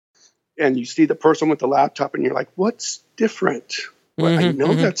 And you see the person with the laptop and you're like, what's different? Well, I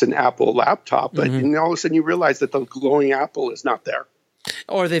know that's an Apple laptop, but all of a sudden you realize that the glowing apple is not there.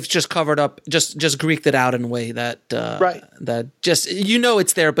 Or they've just covered up, just Greeked it out in a way that that just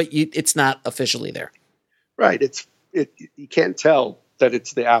it's there, but it's not officially there. Right. You can't tell that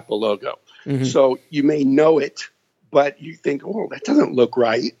it's the Apple logo. So you may know it, but you think, oh, that doesn't look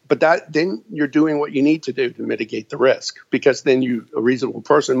right. But then you're doing what you need to do to mitigate the risk, because then a reasonable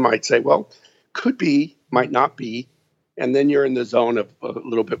person might say, well, could be, might not be. And then you're in the zone of a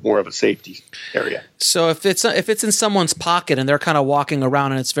little bit more of a safety area. So if it's in someone's pocket and they're kind of walking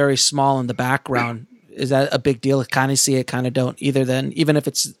around and it's very small in the background, is that a big deal? Kind of see it, kind of don't. Even if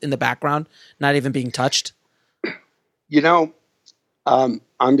it's in the background, not even being touched.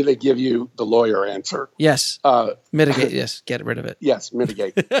 I'm going to give you the lawyer answer. Yes. Mitigate. Yes. Get rid of it. Yes.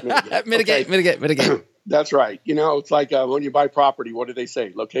 Mitigate. Mitigate. That's right. It's like when you buy property, what do they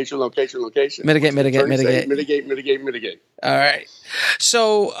say? Location. Mitigate. Mitigate. All right.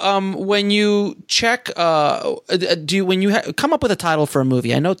 So when you check, when you come up with a title for a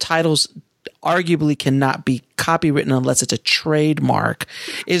movie, I know titles arguably cannot be copywritten unless it's a trademark.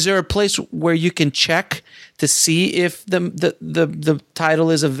 Is there a place where you can check to see if the title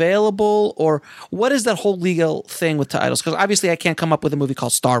is available, or what is that whole legal thing with titles? Because obviously I can't come up with a movie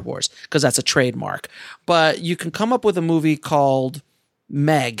called Star Wars because that's a trademark, but you can come up with a movie called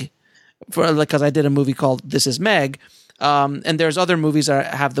Meg, because I did a movie called This Is Meg. And there's other movies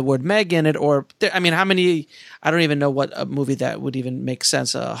that have the word Meg in it, how many, I don't even know what a movie that would even make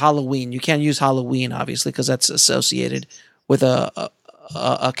sense. Halloween. You can't use Halloween, obviously, because that's associated with a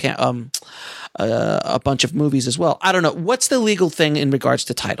bunch of movies as well. I don't know. What's the legal thing in regards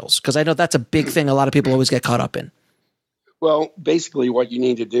to titles? Because I know that's a big thing a lot of people always get caught up in. Well, basically what you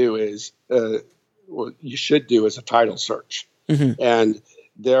need to do is, what you should do is a title search. And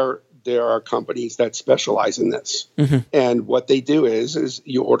there are companies that specialize in this. And what they do is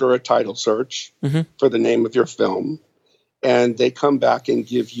you order a title search for the name of your film, and they come back and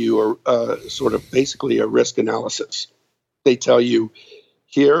give you a sort of basically a risk analysis. They tell you,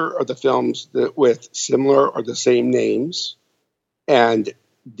 here are the films that with similar or the same names, and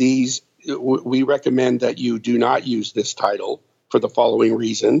these we recommend that you do not use this title for the following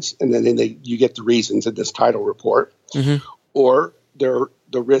reasons. And then you get the reasons in this title report. Or the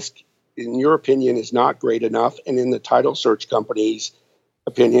risk, in your opinion, is not great enough, and in the title search company's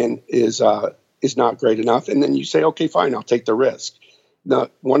opinion is not great enough. And then you say, okay, fine, I'll take the risk. Now,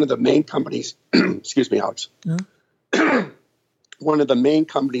 one of the main companies, excuse me, Alex. One of the main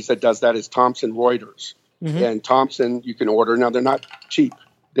companies that does that is Thomson Reuters. and Thompson you can order. Now they're not cheap.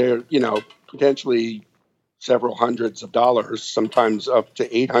 They're, potentially several hundreds of dollars, sometimes up to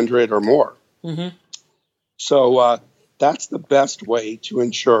 $800 or more. So that's the best way to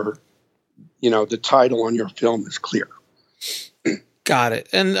ensure, the title on your film is clear. Got it.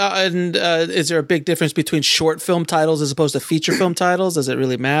 And is there a big difference between short film titles as opposed to feature film titles? Does it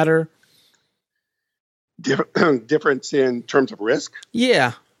really matter? Difference in terms of risk?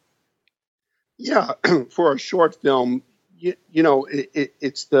 Yeah. Yeah. For a short film,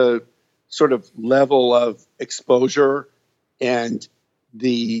 it's the sort of level of exposure and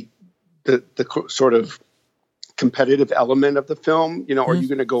the sort of competitive element of the film. Are you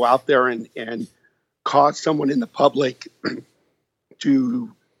going to go out there and cause someone in the public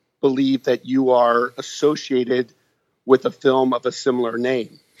to believe that you are associated with a film of a similar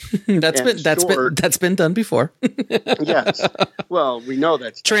name? That's been done before. Yes. Well, we know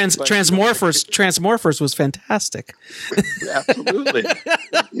that's Transmorphers was fantastic. Absolutely.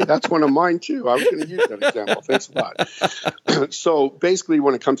 Yeah, that's one of mine too. I was going to use that example. Thanks a lot. So basically,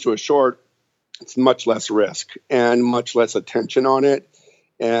 when it comes to a short, it's much less risk and much less attention on it.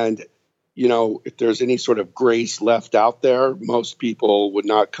 And if there's any sort of grace left out there, most people would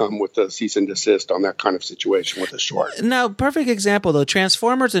not come with a cease and desist on that kind of situation with a short. Now, perfect example, though,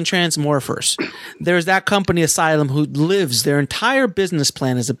 Transformers and Transmorphers. There's that company, Asylum, who lives, their entire business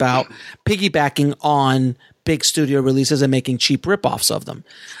plan is about piggybacking on big studio releases and making cheap ripoffs of them.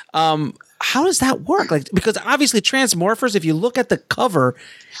 How does that work? Because obviously Transmorphers, if you look at the cover,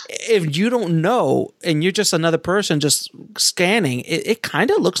 if you don't know and you're just another person just scanning, it kind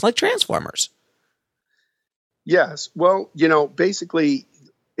of looks like Transformers. Yes. Well, basically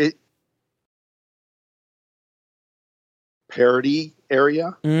parody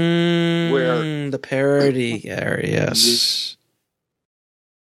area where the parody area. Yes.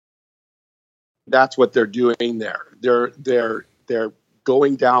 That's what they're doing there. They're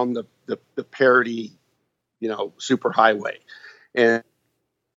going down the parody, superhighway, and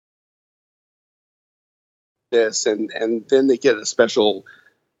this, and then they get a special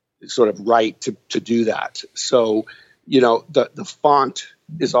sort of right to do that. So, the font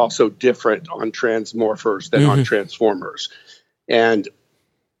is also different on Transmorphers than on Transformers, and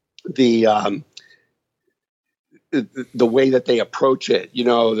the way that they approach it,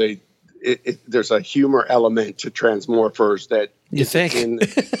 there's a humor element to Transmorphers that you think.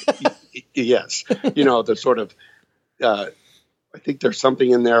 Yes. The sort of, I think there's something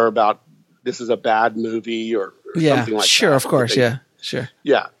in there about this is a bad movie or something like that. Sure, of course. Yeah, sure.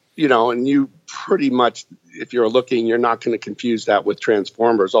 Yeah. And you pretty much, if you're looking, you're not going to confuse that with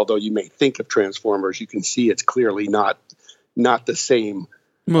Transformers. Although you may think of Transformers, you can see it's clearly not the same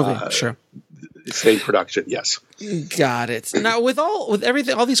movie. Sure. Same production. Yes. Got it. Now, with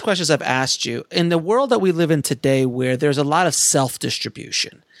everything, all these questions I've asked you, in the world that we live in today, where there's a lot of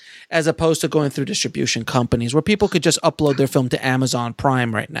self-distribution, as opposed to going through distribution companies, where people could just upload their film to Amazon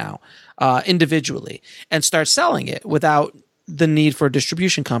Prime right now, individually, and start selling it without the need for a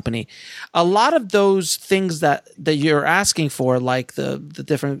distribution company. A lot of those things that you're asking for, like the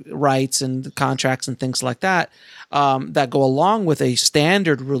different rights and the contracts and things like that, that go along with a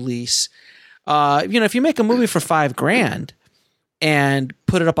standard release. If you make a movie for $5,000 and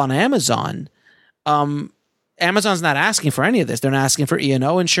put it up on Amazon, Amazon's not asking for any of this. They're not asking for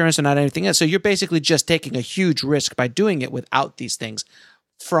E&O insurance or not anything else. So you're basically just taking a huge risk by doing it without these things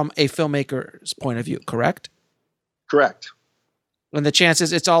from a filmmaker's point of view, correct? Correct. And the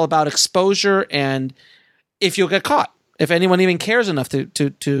chances, it's all about exposure and if you'll get caught, if anyone even cares enough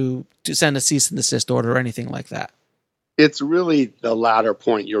to send a cease and desist order or anything like that. It's really the latter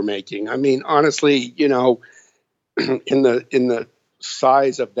point you're making. I mean, honestly, in the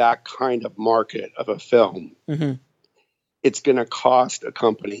size of that kind of market of a film, it's going to cost a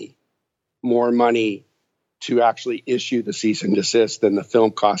company more money to actually issue the cease and desist than the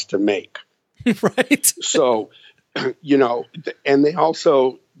film cost to make. Right. So, and they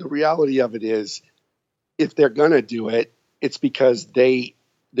also, the reality of it is, if they're going to do it, it's because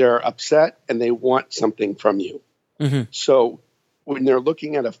they're upset and they want something from you. So when they're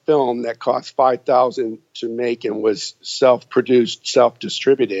looking at a film that cost $5,000 to make and was self-produced,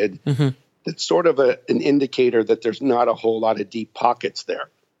 self-distributed, it's sort of an indicator that there's not a whole lot of deep pockets there.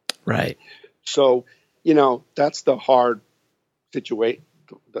 Right. So, that's the hard situation,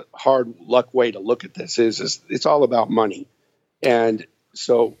 the hard luck way to look at this is it's all about money. And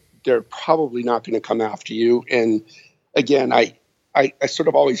so they're probably not going to come after you. And again, I sort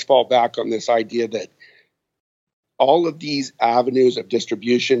of always fall back on this idea that all of these avenues of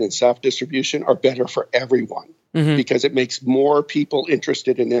distribution and self-distribution are better for everyone because it makes more people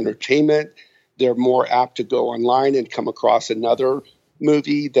interested in entertainment. they're more apt to go online and come across another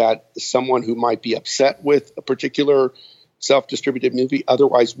movie that someone who might be upset with a particular self-distributed movie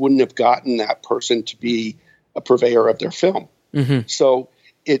otherwise wouldn't have gotten that person to be a purveyor of their film. Mm-hmm. So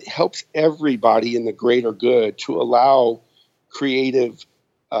it helps everybody in the greater good to allow creative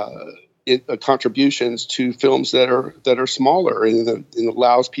contributions to films that are smaller, and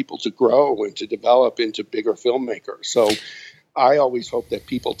allows people to grow and to develop into bigger filmmakers. So I always hope that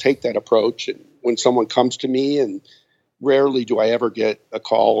people take that approach. And when someone comes to me, and rarely do I ever get a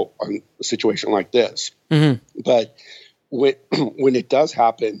call on a situation like this, but when it does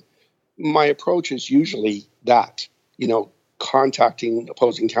happen, my approach is usually that, contacting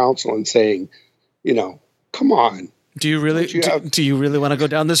opposing counsel and saying, come on. Do you really want to go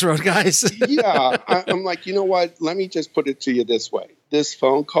down this road, guys? Yeah. I'm like, you know what? Let me just put it to you this way. This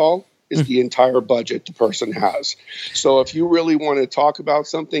phone call is the entire budget the person has. So if you really want to talk about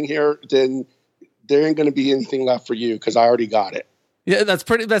something here, then there ain't going to be anything left for you because I already got it. Yeah, that's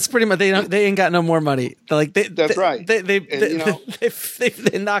pretty much. They ain't got no more money. That's right. They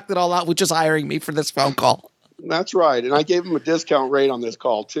knocked it all out with just hiring me for this phone call. That's right. And I gave them a discount rate on this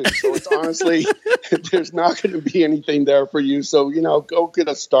call too. So it's honestly, there's not going to be anything there for you. So, go get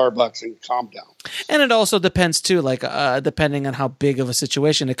a Starbucks and calm down. And it also depends too, depending on how big of a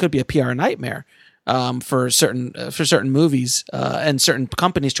situation, it could be a PR nightmare for certain movies and certain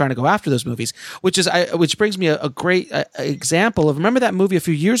companies trying to go after those movies, which brings me a great example of, remember that movie a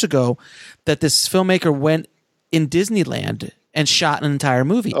few years ago that this filmmaker went in Disneyland and shot an entire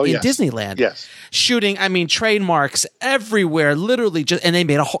movie in Disneyland. Yes. Shooting, trademarks everywhere, literally and they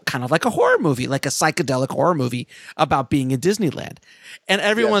made a whole, kind of like a horror movie, like a psychedelic horror movie about being in Disneyland. And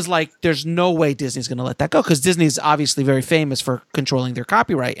everyone's like, there's no way Disney's going to let that go, because Disney's obviously very famous for controlling their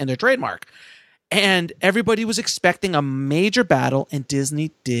copyright and their trademark. And everybody was expecting a major battle, and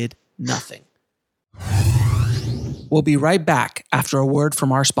Disney did nothing. We'll be right back after a word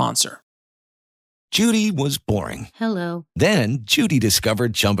from our sponsor. Judy was boring. Hello. Then Judy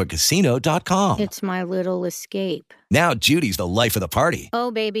discovered ChumbaCasino.com. It's my little escape. Now Judy's the life of the party. Oh,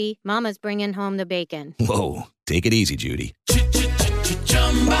 baby, mama's bringing home the bacon. Whoa, take it easy, Judy.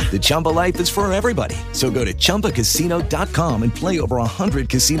 The Chumba life is for everybody. So go to ChumbaCasino.com and play over 100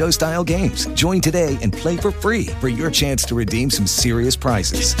 casino-style games. Join today and play for free for your chance to redeem some serious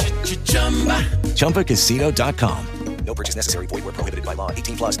prizes. ChumbaCasino.com. No purchase necessary. Void where prohibited by law.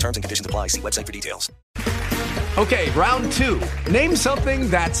 18+ terms and conditions apply. See website for details. Okay, round two. Name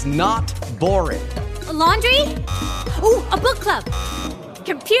something that's not boring. A laundry? Ooh, a book club.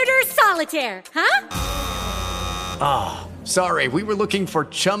 Computer solitaire, huh? Ah, oh, sorry. We were looking for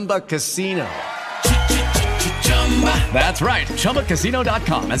Chumba Casino. That's right.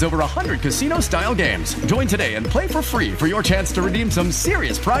 ChumbaCasino.com has over 100 casino-style games. Join today and play for free for your chance to redeem some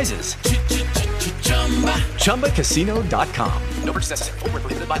serious prizes. ChumbaCasino.com. No purchase necessary. Void where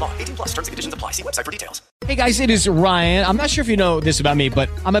prohibited by law. 18+ terms and conditions apply. See website for details. Hey guys, it is Ryan. I'm not sure if you know this about me, but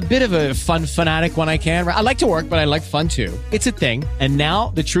I'm a bit of a fun fanatic when I can. I like to work, but I like fun too. It's a thing. And now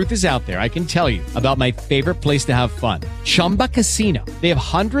the truth is out there. I can tell you about my favorite place to have fun. Chumba Casino. They have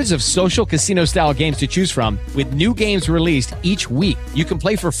hundreds of social casino style games to choose from, with new games released each week. You can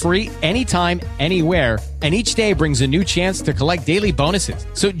play for free anytime, anywhere. And each day brings a new chance to collect daily bonuses.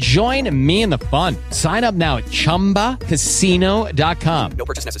 So join me in the fun. Sign up now at ChumbaCasino.com. No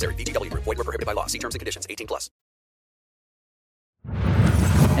purchase necessary. VGW Group. Void where prohibited by law. See terms and conditions. 18+.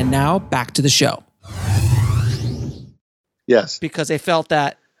 And now back to the show. Yes. Because they felt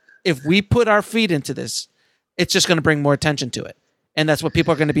that if we put our feet into this, it's just going to bring more attention to it. And that's what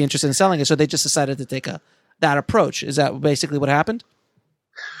people are going to be interested in selling it. So they just decided to take that approach. Is that basically what happened?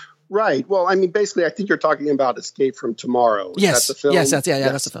 Right. Well, basically, I think you're talking about Escape from Tomorrow. Yes. That's the film? Yes,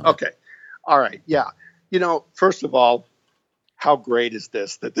 that's the film. Okay. All right. Yeah. First of all, how great is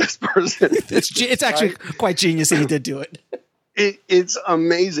this that this person? It's actually quite genius that he did do it. It's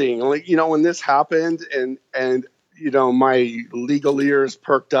amazing. Like, when this happened and my legal ears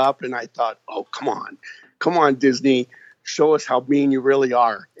perked up and I thought, oh, come on, Disney, show us how mean you really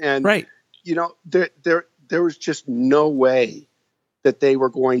are. And, right. There was just no way that they were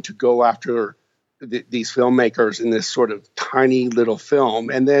going to go after these filmmakers in this sort of tiny little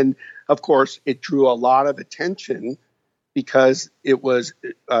film. And then, of course, it drew a lot of attention because it was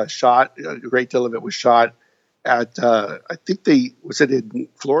shot, a great deal of it was shot at, I think was it in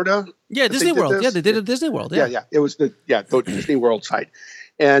Florida? Yeah, Disney World. Yeah, they did it at Disney World. Yeah. It was the Disney World site.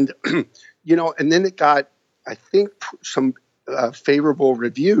 And, and then it got, I think, some favorable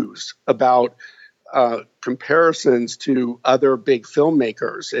reviews about comparisons to other big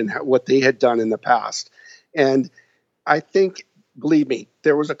filmmakers and what they had done in the past. And I think believe me,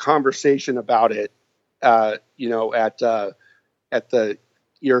 there was a conversation about it, at the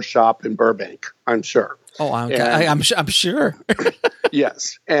ear shop in Burbank, I'm sure. Oh, I'm sure.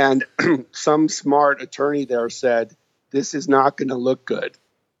 Yes. And some smart attorney there said, this is not going to look good.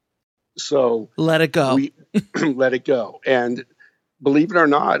 So let it go. Let it go. And believe it or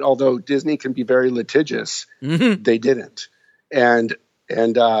not, although Disney can be very litigious, they didn't. And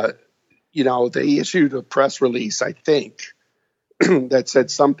they issued a press release, I think, that said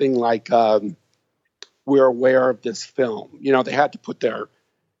something like, we're aware of this film. They had to put their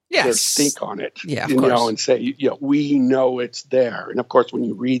stink on it, and say, we know it's there. And of course, when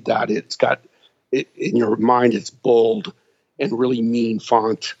you read that, it's got it in your mind, it's bold and really mean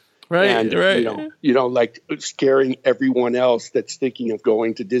font. Right, and, right. Like scaring everyone else that's thinking of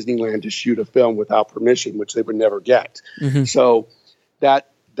going to Disneyland to shoot a film without permission, which they would never get. Mm-hmm. So that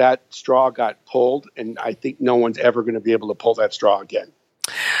straw got pulled, and I think no one's ever going to be able to pull that straw again.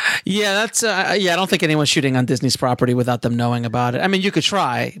 Yeah, that's I don't think anyone's shooting on Disney's property without them knowing about it. I mean, you could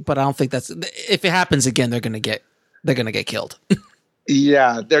try, but I don't think if it happens again, they're going to get killed.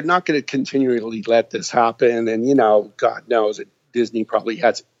 Yeah, they're not going to continually let this happen. And, God knows that Disney probably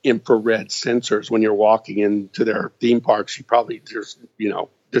has infrared sensors when you're walking into their theme parks.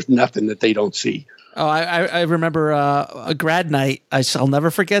 There's nothing that they don't see. Oh, I remember a grad night. I'll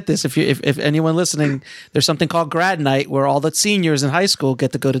never forget this. If anyone listening, there's something called grad night where all the seniors in high school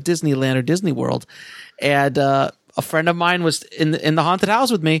get to go to Disneyland or Disney World. And a friend of mine was in the haunted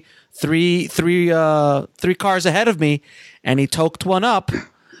house with me, three cars ahead of me, and he toked one up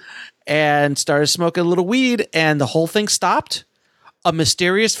and started smoking a little weed, and the whole thing stopped. A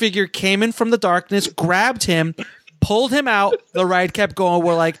mysterious figure came in from the darkness, grabbed him, pulled him out. The ride kept going.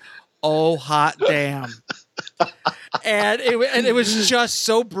 We're like, oh, hot damn. And it was just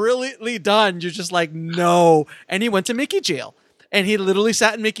so brilliantly done. You're just like, no. And he went to Mickey jail. And he literally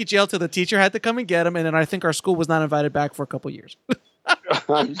sat in Mickey jail till the teacher had to come and get him. And then I think our school was not invited back for a couple years.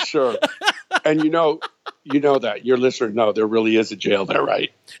 I'm sure. And you know that. Your listeners know there really is a jail there,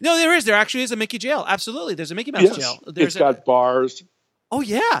 right? No, there is. There actually is a Mickey jail. Absolutely. There's a Mickey Mouse jail. It's got bars. Oh,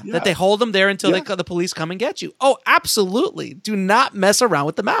 yeah. That they hold them there until the police come and get you. Oh, absolutely. Do not mess around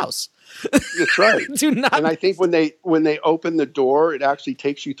with the mouse. That's right. Do not. And I think when they open the door, it actually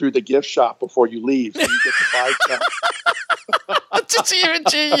takes you through the gift shop before you leave. So you get to buy stuff. That's even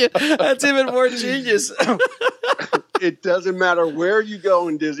genius. That's even more genius. It doesn't matter where you go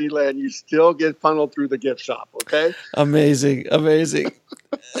in Disneyland, you still get funneled through the gift shop, okay? Amazing.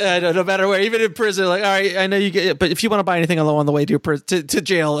 No matter where, even in prison, like, all right, I know you get it, but if you want to buy anything on the way to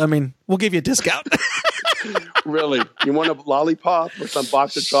jail, I mean, we'll give you a discount. Really? You want a lollipop or some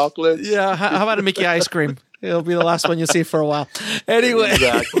box of chocolates? Yeah, how about a Mickey ice cream? It'll be the last one you'll see for a while. Anyway.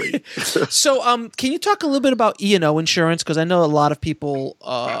 Exactly. So can you talk a little bit about E&O insurance? Because I know a lot of people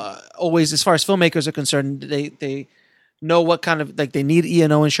always, as far as filmmakers are concerned, they know what kind of, like, they need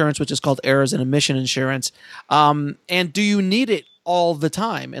E&O insurance, which is called errors and omission insurance. And do you need it all the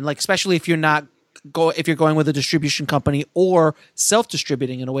time? And, like, especially if you're going with a distribution company or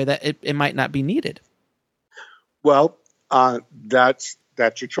self-distributing in a way that it might not be needed. Well, that's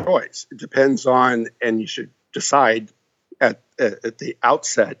your choice. It depends on, and you should decide at the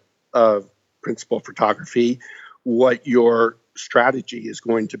outset of principal photography what your strategy is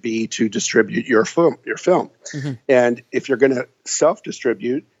going to be to distribute your film. Mm-hmm. And if you're going to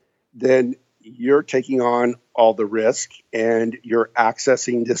self-distribute, then you're taking on all the risk and you're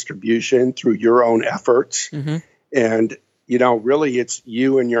accessing distribution through your own efforts. Mm-hmm. And really, it's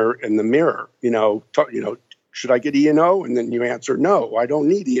you and in the mirror. Should I get E&O? And then you answer, no, I don't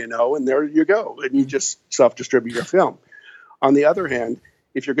need E&O. And there you go. And you just self-distribute your film. On the other hand,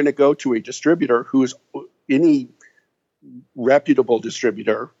 if you're going to go to a distributor who's any reputable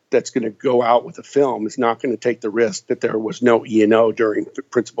distributor that's going to go out with a film is not going to take the risk that there was no E&O during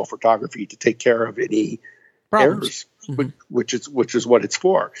principal photography to take care of any errors, mm-hmm. which is what it's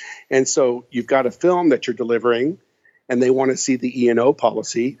for. And so you've got a film that you're delivering and they want to see the E&O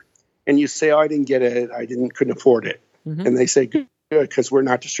policy. And you say, oh, I didn't get it. Couldn't afford it. Mm-hmm. And they say, good, because we're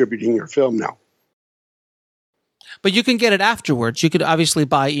not distributing your film now. But you can get it afterwards. You could obviously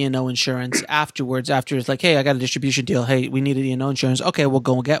buy E&O insurance afterwards. After it's like, hey, I got a distribution deal. Hey, we needed E&O insurance. Okay, we'll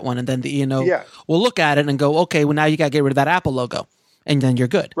go and get one. And then the E&O will look at it and go, okay, well, now you got to get rid of that Apple logo. And then you're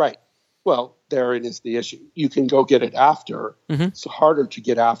good. Right. Well, therein is the issue. You can go get it after. Mm-hmm. It's harder to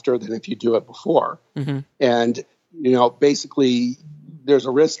get after than if you do it before. Mm-hmm. And, basically there's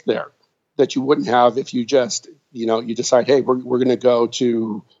a risk there that you wouldn't have if you just, you decide, hey, we're going to go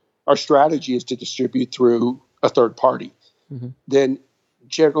to, our strategy is to distribute through a third party. Mm-hmm. Then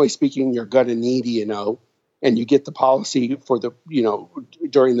generally speaking, you're going to need E&O. and you get the policy for the,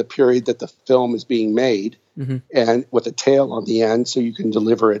 during the period that the film is being made, and with a tail on the end, so you can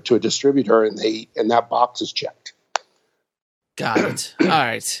deliver it to a distributor, and that box is checked. Got it. All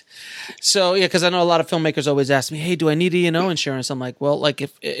right. So yeah, because I know a lot of filmmakers always ask me, "Hey, do I need E&O insurance?" I'm like, well, like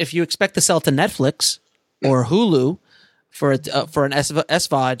if you expect to sell to Netflix or Hulu for an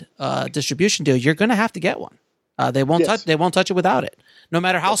SVOD distribution deal, you're going to have to get one. They won't touch it without it. No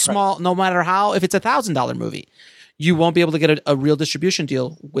matter how small, no matter how, if it's $1,000 movie, you won't be able to get a real distribution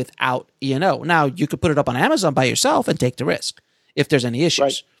deal without E&O. Now, you could put it up on Amazon by yourself and take the risk if there's any issues.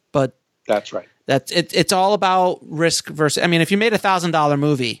 Right. But that's right. It's all about risk versus. I mean, if you made $1,000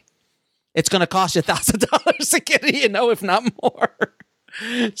 movie, it's going to cost you $1,000 to get E&O, if not more.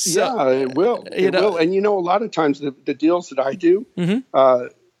 So, yeah, it will. It will. And a lot of times the deals that I do,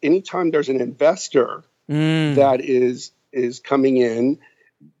 anytime there's an investor that is coming in,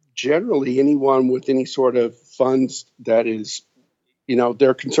 generally anyone with any sort of funds that is,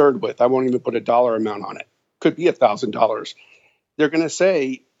 they're concerned with, I won't even put a dollar amount on it. Could be $1,000. They're going to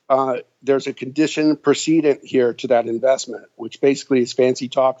say there's a condition precedent here to that investment, which basically is fancy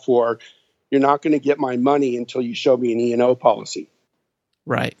talk for you're not going to get my money until you show me an E&O policy.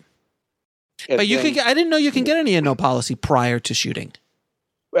 Right. And but I didn't know you can get an E&O policy prior to shooting.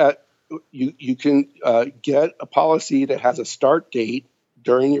 You can get a policy that has a start date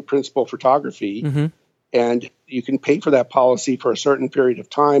during your principal photography, and you can pay for that policy for a certain period of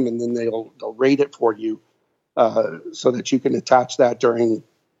time, and then they'll rate it for you so that you can attach that during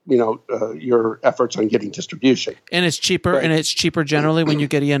your efforts on getting distribution. And it's cheaper. And it's cheaper generally when you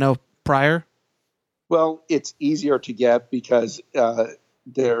get E&O prior. Well, it's easier to get because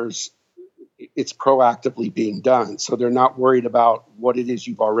it's proactively being done. So they're not worried about what it is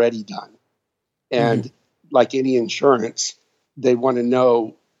you've already done. And like any insurance, they want to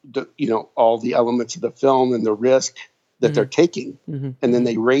know all the elements of the film and the risk that they're taking, and then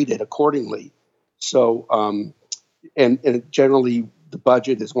they rate it accordingly. So, and generally the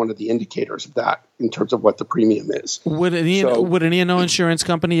budget is one of the indicators of that in terms of what the premium is. Would an E&O insurance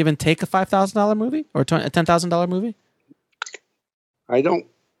company even take a $5,000 movie or a $10,000 movie? I don't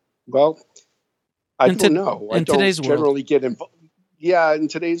know. I don't generally get involved. Yeah, in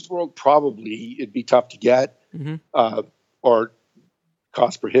today's world, probably it'd be tough to get or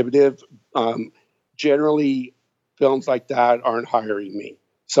cost prohibitive. Generally, films like that aren't hiring me,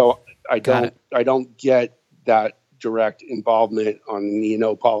 so I don't get that direct involvement on an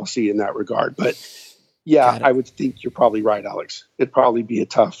E&O policy in that regard. But yeah, I would think you're probably right, Alex. It'd probably be a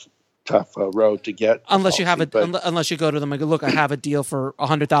tough road to get. Unless you have unless you go to them and go, look, I have a deal for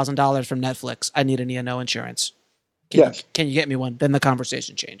 $100,000 from Netflix. I need an E&O insurance. Can you get me one? Then the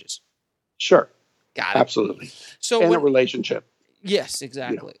conversation changes. Sure. Got it. Absolutely. So a relationship. Yes,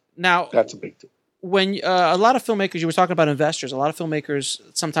 exactly. Now that's a big deal. When a lot of filmmakers, you were talking about investors, a lot of filmmakers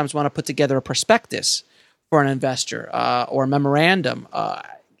sometimes want to put together a prospectus for an investor or a memorandum.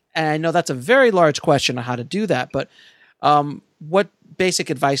 And I know that's a very large question on how to do that, but what basic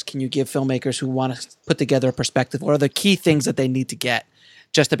advice can you give filmmakers who want to put together a perspective? What are the key things that they need to get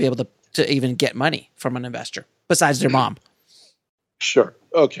just to be able to even get money from an investor besides their mom? Sure.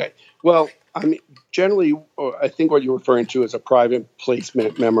 Okay. Well, I mean, generally, I think what you're referring to is a private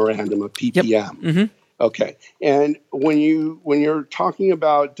placement memorandum, a PPM. Yep. Okay. And when you're talking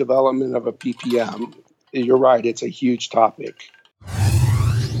about development of a PPM, you're right. It's a huge topic.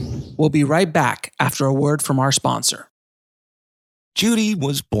 We'll be right back after a word from our sponsor. Judy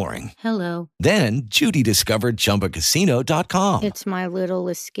was boring. Hello. Then Judy discovered ChumbaCasino.com. It's my little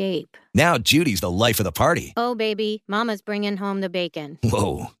escape. Now Judy's the life of the party. Oh, baby, mama's bringing home the bacon.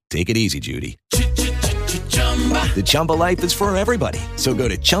 Whoa, take it easy, Judy. The Chumba life is for everybody. So go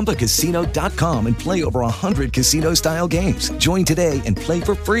to ChumbaCasino.com and play over 100 casino-style games. Join today and play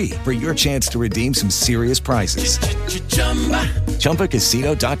for free for your chance to redeem some serious prizes.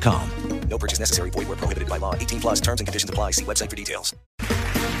 ChumbaCasino.com. No purchase necessary. Void where prohibited by law. 18+ terms and conditions apply. See website for details.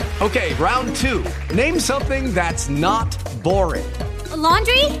 Okay, round two. Name something that's not boring. A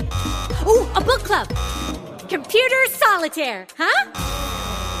laundry? Ooh, a book club. Computer solitaire, huh?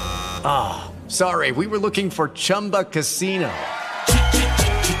 Ah, sorry. We were looking for Chumba Casino.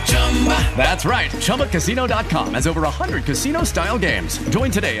 That's right. ChumbaCasino.com has over 100 casino-style games.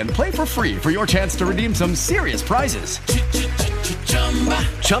 Join today and play for free for your chance to redeem some serious prizes.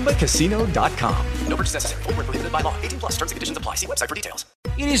 ChumbaCasino.com. No purchase necessary. Void where prohibited by law. 18+ terms and conditions apply. See website for details.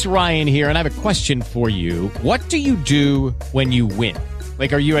 It is Ryan here, and I have a question for you. What do you do when you win?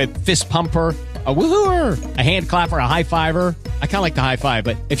 Like, are you a fist pumper? A woohooer, a hand clapper, a high fiver. I kind of like the high five,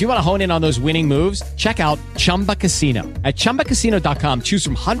 but if you want to hone in on those winning moves, check out Chumba Casino. At ChumbaCasino.com, choose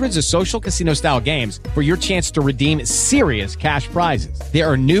from hundreds of social casino style games for your chance to redeem serious cash prizes. There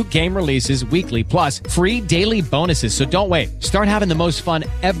are new game releases weekly, plus free daily bonuses. So don't wait. Start having the most fun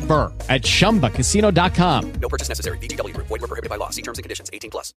ever at ChumbaCasino.com. No purchase necessary. VGW Group. Void where prohibited by law. See terms and conditions.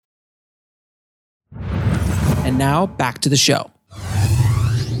 18+. And now back to the show.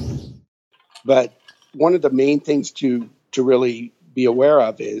 But one of the main things to really be aware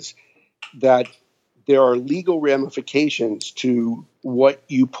of is that there are legal ramifications to what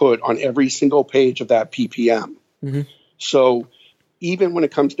you put on every single page of that PPM. Mm-hmm. So even when it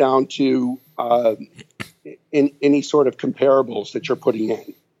comes down to in any sort of comparables that you're putting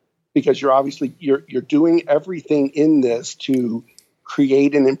in, because you're doing everything in this to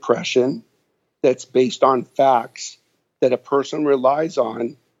create an impression that's based on facts that a person relies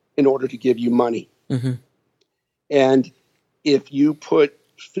on in order to give you money. Mm-hmm. And if you put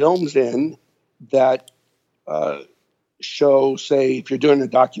films in that show, say, if you're doing a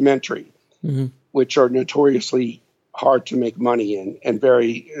documentary, mm-hmm. which are notoriously hard to make money in, and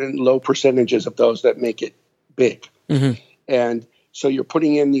very low percentages of those that make it big. Mm-hmm. And so you're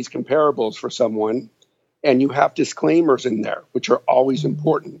putting in these comparables for someone, and you have disclaimers in there, which are always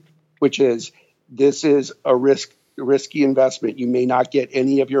important, which is, this is a risky investment. You may not get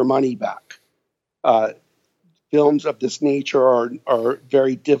any of your money back. Films of this nature are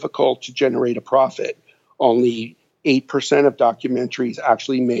very difficult to generate a profit. Only 8% of documentaries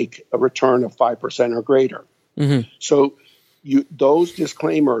actually make a return of 5% or greater. Mm-hmm. So those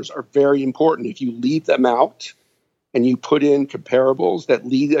disclaimers are very important. If you leave them out and you put in comparables that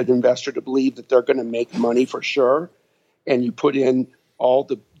lead an investor to believe that they're going to make money for sure, and you put in all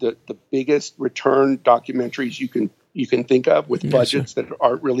the biggest return documentaries you can think of with budgets that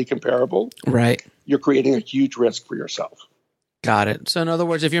aren't really comparable, right, you're creating a huge risk for yourself. Got it. So in other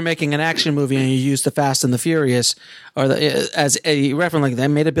words, if you're making an action movie and you use the Fast and the Furious or as a reference, like they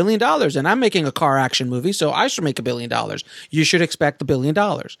made $1 billion and I'm making a car action movie, so I should make $1 billion. You should expect $1 billion.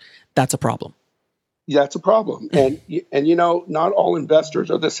 That's a problem. Yeah, that's a problem. And not all investors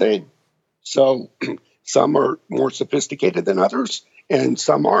are the same. So some are more sophisticated than others and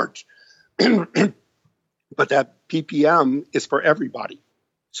some aren't. But that PPM is for everybody.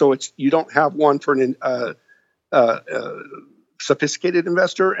 So you don't have one for an sophisticated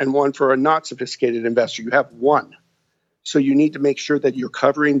investor and one for a not sophisticated investor. You have one. So you need to make sure that you're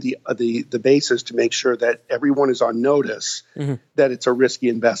covering the bases to make sure that everyone is on notice mm-hmm. that it's a risky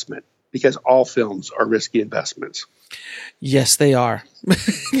investment, because all films are risky investments. Yes, they are.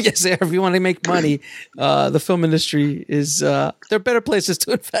 Yes, they are. If you want to make money, the film industry is there are better places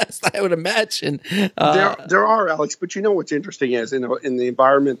to invest, I would imagine. There are, Alex, but what's interesting is in the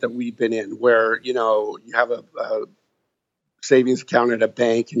environment that we've been in, where you have a savings account at a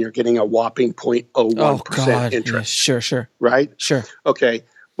bank and you're getting a whopping 0.01% interest. Yeah, sure. Right? Sure. Okay.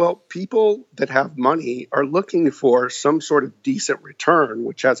 Well, people that have money are looking for some sort of decent return,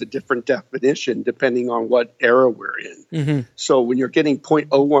 which has a different definition depending on what era we're in. Mm-hmm. So when you're getting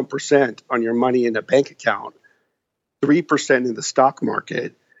 0.01% on your money in a bank account, 3% in the stock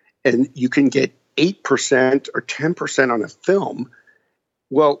market, and you can get 8% or 10% on a film,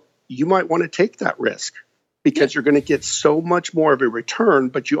 well, you might want to take that risk because you're going to get so much more of a return.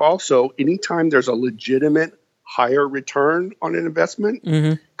 But you also, anytime there's a legitimate higher return on an investment,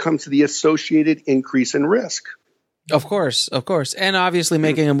 mm-hmm. comes the associated increase in risk. Of course. And obviously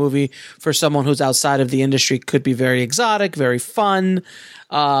making a movie for someone who's outside of the industry could be very exotic, very fun.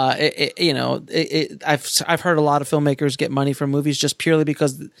 I've heard a lot of filmmakers get money from movies just purely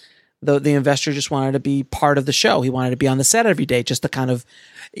because the investor just wanted to be part of the show. He wanted to be on the set every day just to kind of,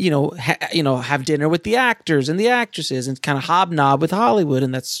 have dinner with the actors and the actresses and kind of hobnob with Hollywood.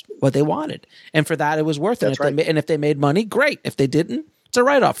 And that's what they wanted. And for that, it was worth it. And if they made money, great. If they didn't, it's a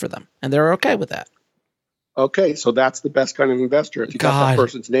write-off for them. And they're okay with that. Okay, so that's the best kind of investor. If you got that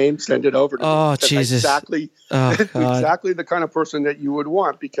person's name, send it over to me. That's Jesus. Exactly the kind of person that you would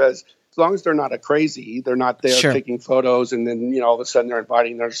want, because as long as they're not a crazy, they're not there taking photos and then all of a sudden they're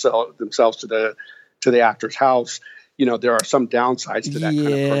inviting themselves to the actor's house. There are some downsides to that kind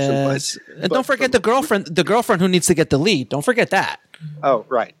of person. And don't forget the girlfriend who needs to get the lead. Don't forget that. Oh,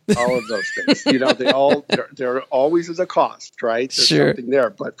 right. All of those things. There always is a cost, right? There's something there.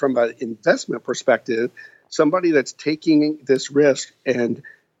 But from an investment perspective, somebody that's taking this risk and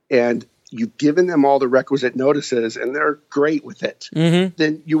you've given them all the requisite notices and they're great with it, mm-hmm.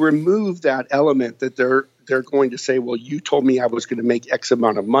 then you remove that element that they're going to say, well, you told me I was going to make X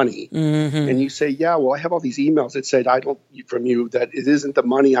amount of money. And you say, yeah, well, I have all these emails that said from you that it isn't the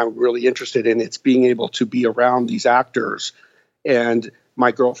money I'm really interested in. It's being able to be around these actors. And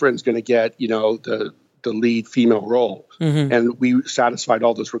my girlfriend's going to get, the lead female role. And we satisfied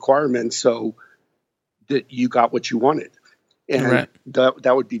all those requirements so that you got what you wanted. And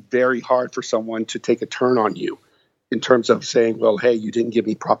that would be very hard for someone to take a turn on you in terms of saying, well, hey, you didn't give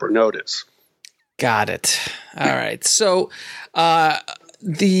me proper notice. Got it. All right. So can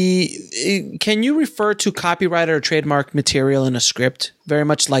you refer to copyrighted or trademark material in a script, very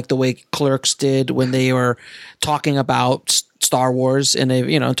much like the way Clerks did when they were talking about Star Wars and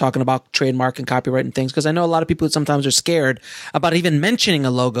talking about trademark and copyright and things? Because I know a lot of people sometimes are scared about even mentioning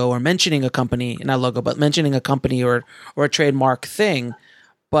a logo or mentioning a company, not logo, but mentioning a company or a trademark thing.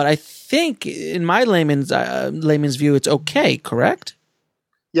 But I think in my layman's view, it's okay, correct?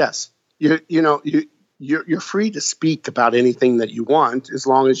 Yes. You're free to speak about anything that you want as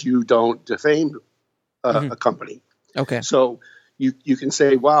long as you don't defame a company. Okay. So you can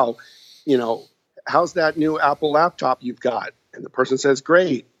say, wow, how's that new Apple laptop you've got? And the person says,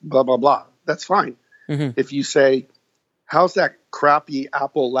 great, blah, blah, blah. That's fine. If you say, how's that crappy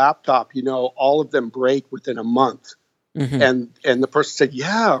Apple laptop? All of them break within a month. And the person said,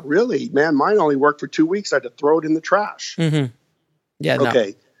 yeah, really, man, mine only worked for 2 weeks. I had to throw it in the trash. Yeah.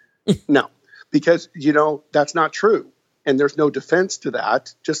 Okay. No, because, that's not true. And there's no defense to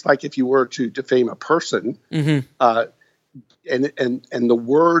that. Just like if you were to defame a person, and the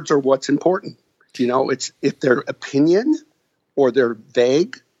words are what's important. It's if their opinion or they're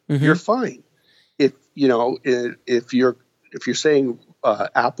vague, you're fine. If you're saying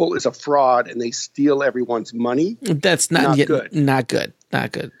Apple is a fraud and they steal everyone's money, that's not good. Not good.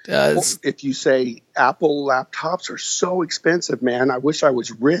 Not good. If you say Apple laptops are so expensive, man, I wish I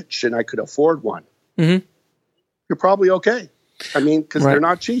was rich and I could afford one. You're probably okay. I mean, because they're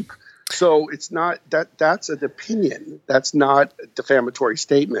not cheap. So it's not that's an opinion. That's not a defamatory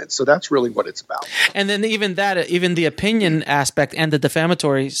statement. So that's really what it's about. And then even the opinion aspect and the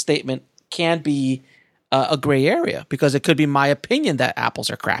defamatory statement can be a gray area, because it could be my opinion that apples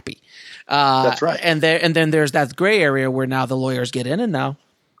are crappy. That's right. And then there's that gray area where now the lawyers get in, and now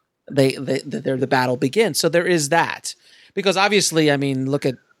the battle begins. So there is that, because obviously, I mean, look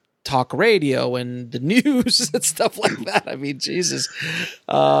at talk radio and the news and stuff like that. I mean, Jesus,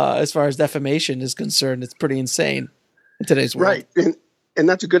 as far as defamation is concerned, it's pretty insane in today's world. Right. And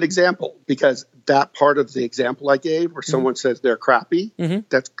that's a good example, because that part of the example I gave where someone says they're crappy,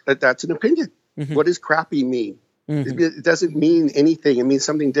 that's an opinion. What does crappy mean? It doesn't mean anything. It means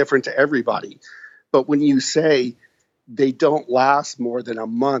something different to everybody. But when you say they don't last more than a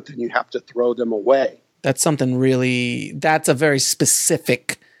month and you have to throw them away, that's a very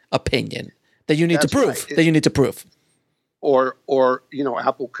specific opinion that you need to prove. Right. That you need to prove. Or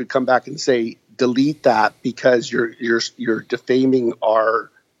Apple could come back and say, delete that because you're defaming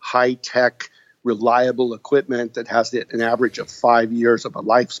our high-tech, reliable equipment that has an average of 5 years of a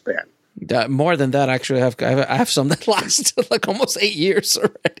lifespan. More than that, actually. I have some that last like almost 8 years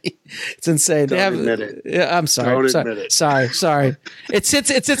already. It's insane. Don't admit it. Yeah, I'm sorry. Admit it. Sorry. It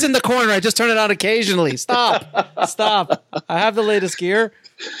sits in the corner. I just turn it on occasionally. Stop. I have the latest gear.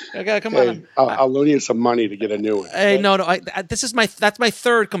 Okay, come on. I'll loan you some money to get a new one. Hey, no. That's my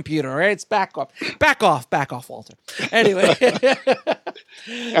third computer. All right, it's back off, Walter. Anyway,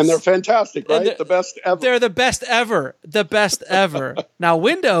 and they're fantastic, right? The best ever. They're the best ever. Now,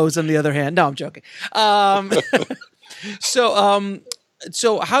 Windows, on the other hand, no, I'm joking.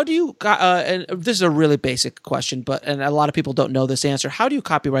 So how do you? And this is a really basic question, and a lot of people don't know this answer. How do you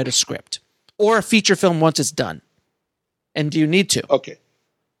copyright a script or a feature film once it's done? And do you need to? Okay.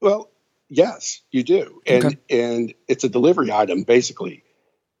 Well, yes, you do. And it's a delivery item, basically.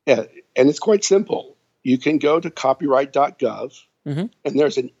 And it's quite simple. You can go to copyright.gov, and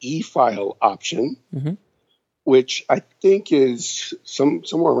there's an e-file option, which I think is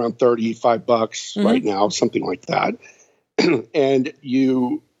somewhere around $35 right now, something like that. And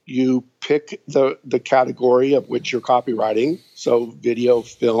you pick the category of which you're copywriting, so video,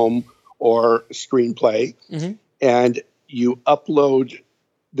 film, or screenplay, and you upload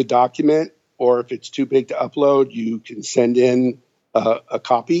the document, or if it's too big to upload, you can send in a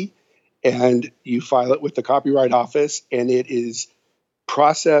copy, and you file it with the Copyright Office, and it is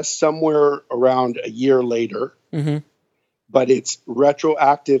processed somewhere around a year later, but it's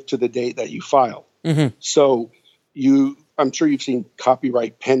retroactive to the date that you file. So I'm sure you've seen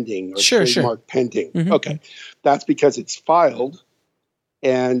copyright pending or trademark pending. Okay. That's because it's filed,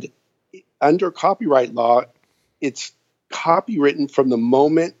 and under copyright law, it's copywritten from the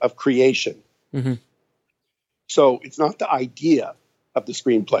moment of creation. So it's not the idea of the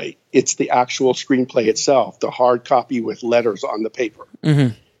screenplay. It's the actual screenplay itself, the hard copy with letters on the paper.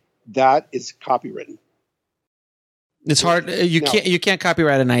 Mm-hmm. That is copywritten. It's hard. You can't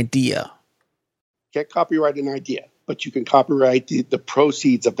copyright an idea. Can't copyright an idea, but you can copyright the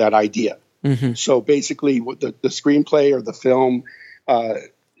proceeds of that idea. Mm-hmm. So basically, the screenplay or the film,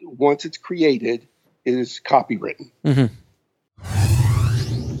 once it's created, is copywritten. Mm-hmm.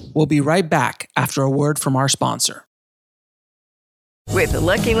 We'll be right back after a word from our sponsor. With the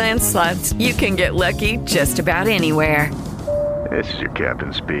Lucky Land Slots, you can get lucky just about anywhere. This is your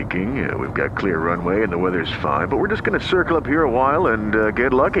captain speaking. We've got clear runway and the weather's fine, but we're just going to circle up here a while and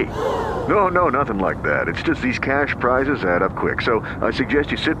get lucky. No, nothing like that. It's just these cash prizes add up quick. So I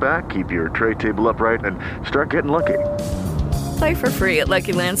suggest you sit back, keep your tray table upright, and start getting lucky. Play for free at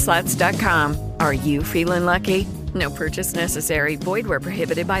LuckyLandSlots.com. Are you feeling lucky? No purchase necessary. Void where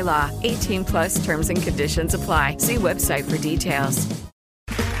prohibited by law. 18+ terms and conditions apply. See website for details.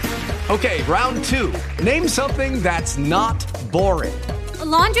 Okay, round 2. Name something that's not boring. A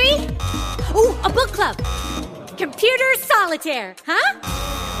laundry? Ooh, a book club. Computer solitaire, huh?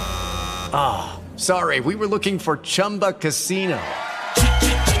 Ah, sorry, we were looking for Chumba Casino.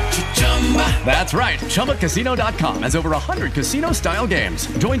 That's right, ChumbaCasino.com has over 100 casino-style games.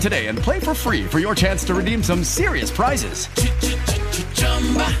 Join today and play for free for your chance to redeem some serious prizes.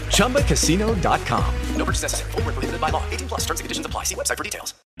 ChumbaCasino.com. No purchase necessary. Void where prohibited by law. 18+ terms and conditions apply. See website for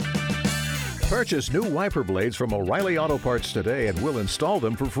details. Purchase new wiper blades from O'Reilly Auto Parts today and we'll install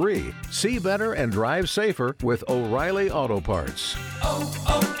them for free. See better and drive safer with O'Reilly Auto Parts.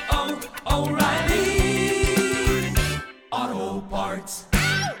 O'Reilly Auto Parts.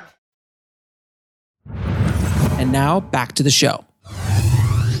 And now back to the show.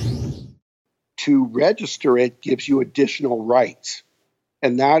 To register it gives you additional rights,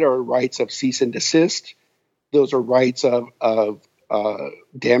 and that are rights of cease and desist. Those are rights of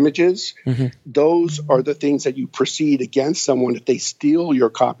damages. Mm-hmm. Those are the things that you proceed against someone if they steal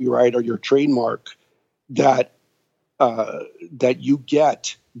your copyright or your trademark that you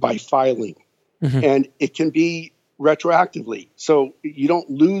get by filing. Mm-hmm. And it can be retroactively. So you don't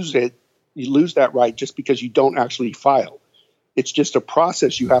lose it. You lose that right just because you don't actually file. It's just a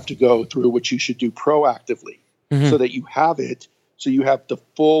process you have to go through, which you should do proactively, Mm-hmm. so that you have it. So you have the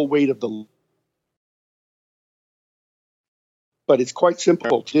full weight of the. But it's quite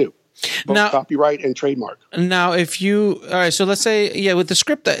simple to do. Both Now- copyright and trademark. Now, if you, all right, so let's say, with the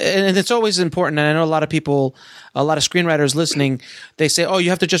script, and it's always important, and I know a lot of people, a lot of screenwriters listening, they say, oh, you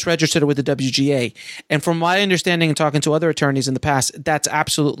have to just register it with the WGA. And from my understanding and talking to other attorneys in the past, that's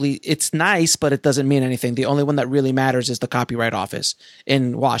absolutely, it's nice, but it doesn't mean anything. The only one that really matters is the Copyright Office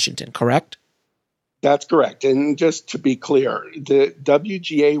in Washington, correct? That's correct. And just to be clear, the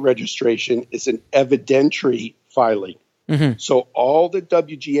WGA registration is an evidentiary filing. Mm-hmm. So all the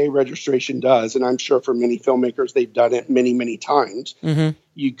WGA registration does, and I'm sure for many filmmakers, they've done it many, many times. Mm-hmm.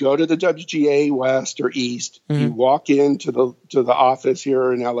 You go to the WGA West or East, Mm-hmm. you walk into the office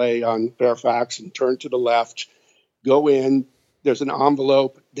here in LA on Fairfax and turn to the left, go in, there's an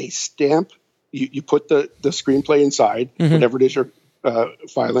envelope, they stamp, you put the screenplay inside, Mm-hmm. whatever it is you're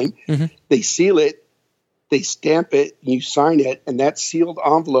filing, Mm-hmm. they seal it, they stamp it, and you sign it, and that sealed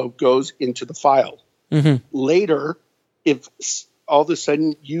envelope goes into the file. Mm-hmm. Later, if all of a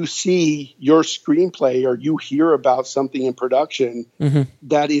sudden you see your screenplay or you hear about something in production Mm-hmm.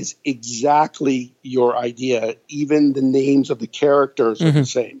 that is exactly your idea, even the names of the characters are Mm-hmm. the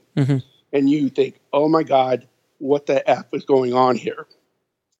same, Mm-hmm. and you think, oh my God, what the F is going on here?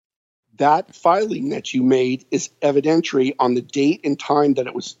 That filing that you made is evidentiary on the date and time that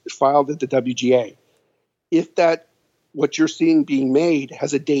it was filed at the WGA. If that, what you're seeing being made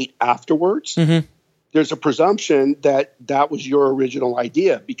has a date afterwards, Mm-hmm. there's a presumption that that was your original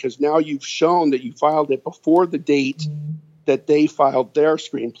idea, because now you've shown that you filed it before the date that they filed their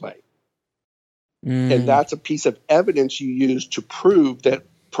screenplay. And that's a piece of evidence you use to prove that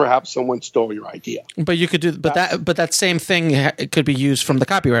perhaps someone stole your idea. But you could do, but that same thing it could be used from the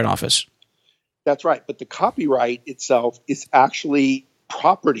Copyright Office. That's right. But the copyright itself is actually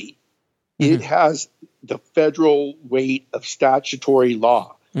property. It has the federal weight of statutory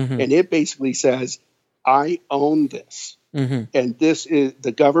law. Mm-hmm. And it basically says, I own this. Mm-hmm. And this is,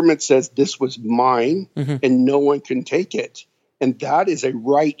 the government says this was mine, Mm-hmm. and no one can take it. And that is a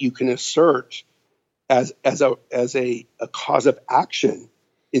right you can assert as a cause of action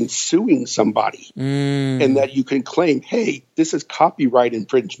in suing somebody. And that you can claim, hey, this is copyright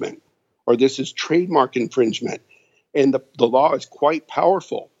infringement, or this is trademark infringement. And the law is quite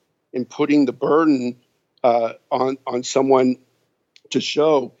powerful in putting the burden on someone to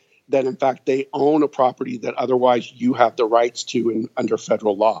show that in fact they own a property that otherwise you have the rights to under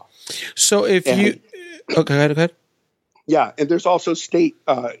federal law. So if you go ahead. Yeah, and there's also state.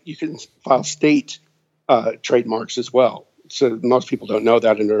 You can file state trademarks as well. So most people don't know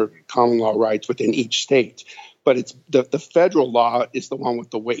that under common law rights within each state. But it's the federal law is the one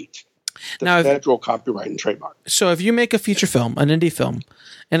with the weight. The federal copyright and trademark. So if you make a feature film, an indie film,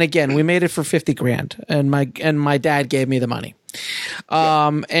 and again, we made it for $50,000, and my dad gave me the money,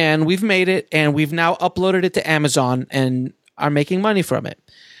 and we've made it, and we've now uploaded it to Amazon and are making money from it,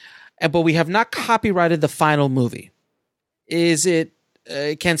 but we have not copyrighted the final movie. Is it?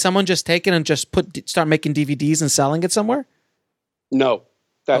 Can someone just take it and just start making DVDs and selling it somewhere? No,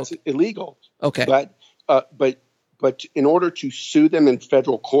 that's illegal. Okay, but in order to sue them in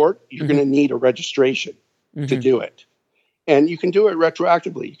federal court, you're going to need a registration to do it. And you can do it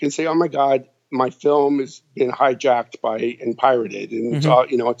retroactively. You can say, oh my God, my film has been hijacked and pirated, and it's all,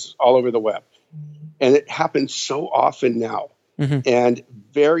 it's all over the web. And it happens so often now and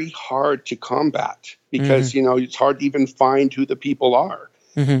very hard to combat because, it's hard to even find who the people are.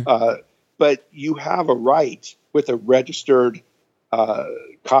 But you have a right with a registered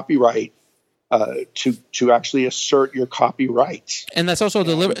copyright to actually assert your copyrights. And that's also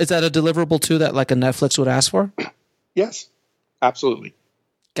is that a deliverable too that like a Netflix would ask for? Yes, absolutely.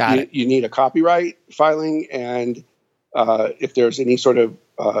 Got it. You need a copyright filing, and if there's any sort of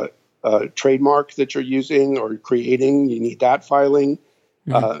trademark that you're using or creating, you need that filing.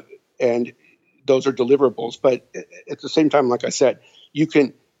 And those are deliverables. But at the same time, like I said, you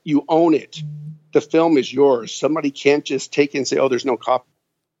own it. The film is yours. Somebody can't just take it and say, oh, there's no copy.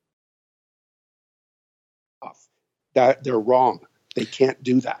 That they're wrong. They can't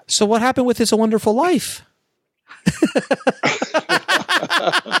do that. So what happened with It's a Wonderful Life?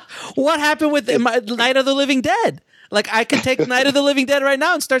 What happened with Night of the Living Dead? Like I could take Night of the Living Dead right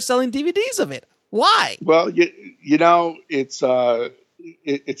now and start selling DVDs of it. Why? Well, it's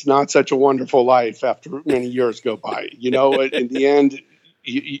not such a wonderful life after many years go by. In the end,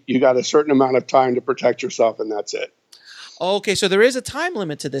 you got a certain amount of time to protect yourself, and that's it. Okay, so there is a time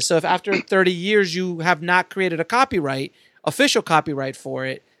limit to this. So if after 30 years you have not created a official copyright for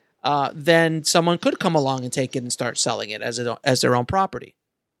it, then someone could come along and take it and start selling it as their own property.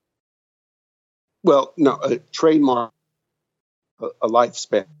 Well, no, a trademark, a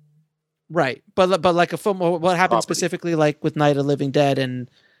lifespan. Right, but like a film, what happened specifically like with Night of the Living Dead and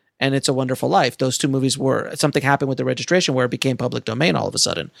It's a Wonderful Life? Those two movies something happened with the registration where it became public domain all of a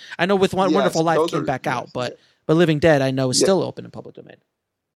sudden. I know with Wonderful Life came back out, but Living Dead, I know, is still open in public domain.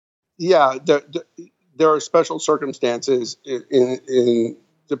 Yeah, there are special circumstances.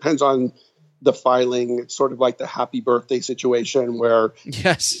 Depends on the filing. It's sort of like the Happy Birthday situation where,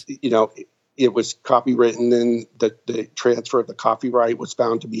 it was copywritten and the transfer of the copyright was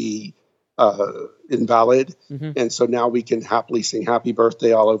found to be invalid. And so now we can happily sing Happy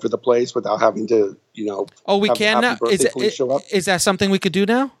Birthday all over the place without having to, Oh, we can now? Is that something we could do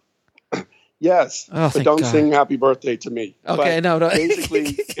now? Yes, but don't sing Happy Birthday to me. Okay, no.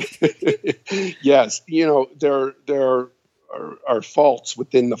 Basically, yes, there are faults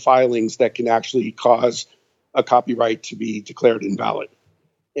within the filings that can actually cause a copyright to be declared invalid.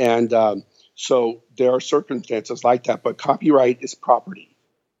 And so there are circumstances like that, but copyright is property.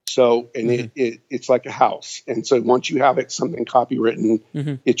 So, and it's like a house. And so once you have something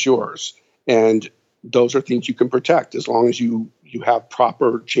copywritten, it's yours. And those are things you can protect as long as you have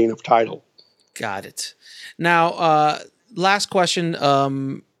proper chain of title. Got it. Now, last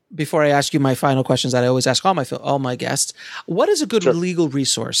question before I ask you my final questions that I always ask all my guests. What is a good legal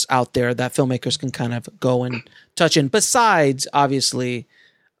resource out there that filmmakers can kind of go and touch in besides, obviously,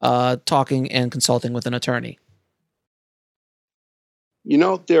 talking and consulting with an attorney?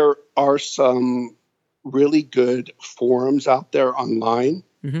 There are some really good forums out there online,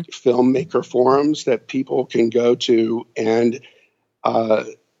 filmmaker forums that people can go to. And,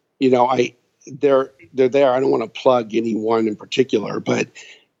 they're there. I don't want to plug any one in particular, but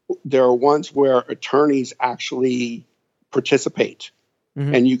there are ones where attorneys actually participate,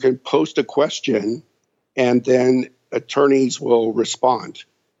 and you can post a question and then attorneys will respond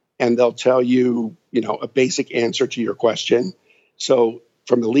and they'll tell you, a basic answer to your question. So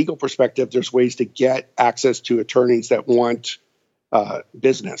from a legal perspective, there's ways to get access to attorneys that want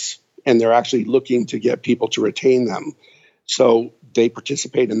business, and they're actually looking to get people to retain them. So they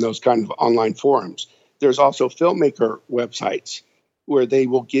participate in those kind of online forums. There's also filmmaker websites where they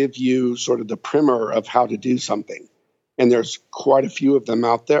will give you sort of the primer of how to do something. And there's quite a few of them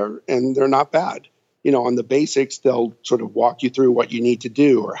out there, and they're not bad. On the basics, they'll sort of walk you through what you need to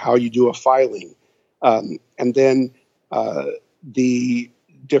do or how you do a filing. And then the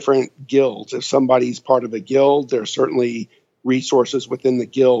different guilds. If somebody's part of a guild, there's certainly resources within the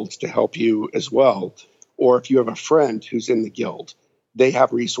guilds to help you as well. Or if you have a friend who's in the guild, they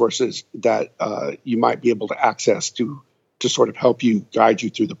have resources that you might be able to access to sort of help you, guide you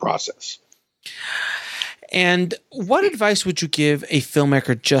through the process. And what advice would you give a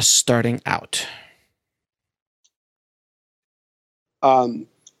filmmaker just starting out?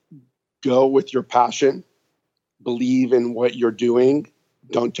 Go with your passion. Believe in what you're doing.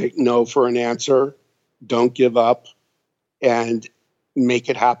 Don't take no for an answer. Don't give up, and make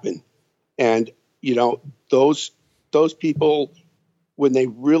it happen. And, you know, those people, when they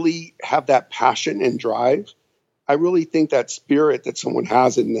really have that passion and drive, I really think that spirit that someone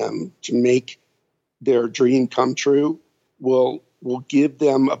has in them to make their dream come true will give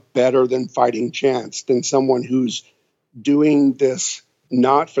them a better than fighting chance than someone who's doing this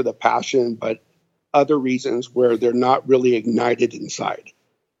not for the passion, but other reasons where they're not really ignited inside.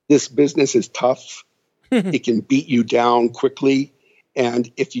 This business is tough. It can beat you down quickly.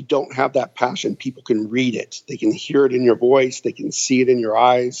 And if you don't have that passion, people can read it. They can hear it in your voice. They can see it in your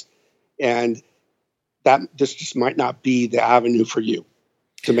eyes. And this just might not be the avenue for you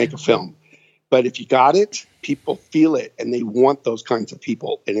to make a film. But if you got it, people feel it, and they want those kinds of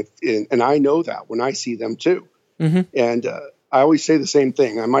people. And I know that when I see them too. Mm-hmm. And I always say the same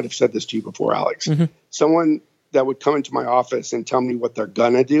thing. I might have said this to you before, Alex. Mm-hmm. Someone that would come into my office and tell me what they're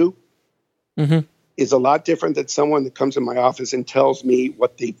gonna do is a lot different than someone that comes in my office and tells me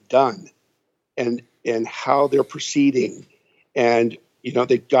what they've done and how they're proceeding. And, you know,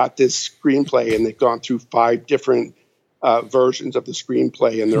 they've got this screenplay and they've gone through 5 different versions of the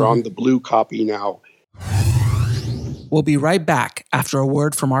screenplay, and they're on the blue copy now. We'll be right back after a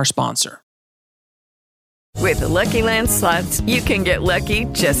word from our sponsor. With the Lucky Land Slots, you can get lucky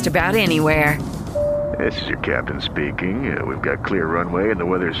just about anywhere. This is your captain speaking. We've got clear runway and the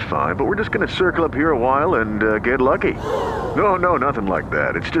weather's fine, but we're just going to circle up here a while and get lucky. No, nothing like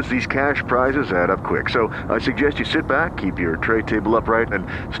that. It's just these cash prizes add up quick. So I suggest you sit back, keep your tray table upright, and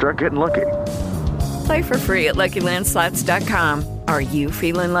start getting lucky. Play for free at LuckyLandSlots.com. Are you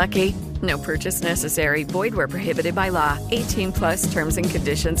feeling lucky? No purchase necessary. Void where prohibited by law. 18+ terms and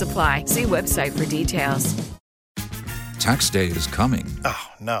conditions apply. See website for details. Tax day is coming. Oh,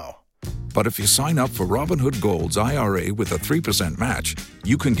 no. But if you sign up for Robinhood Gold's IRA with a 3% match,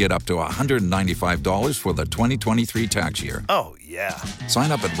 you can get up to $195 for the 2023 tax year. Oh, yeah.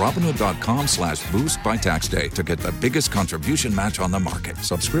 Sign up at Robinhood.com/boost by tax day to get the biggest contribution match on the market.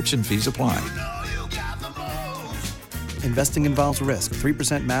 Subscription fees apply. Investing involves risk.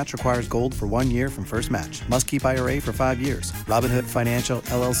 3% match requires gold for 1 year from first match. Must keep IRA for 5 years. Robinhood Financial,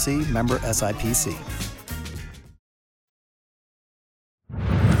 LLC, member SIPC.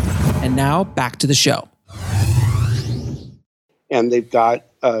 And now back to the show. And they've got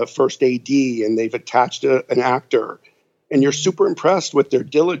first AD, and they've attached an actor, and you're super impressed with their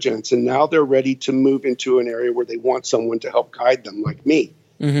diligence. And now they're ready to move into an area where they want someone to help guide them, like me.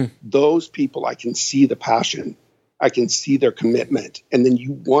 Mm-hmm. Those people, I can see the passion. I can see their commitment. And then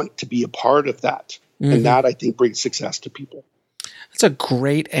you want to be a part of that. Mm-hmm. And that, I think, brings success to people. That's a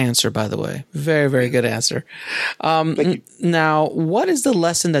great answer, by the way. Very, very good answer. Now, what is the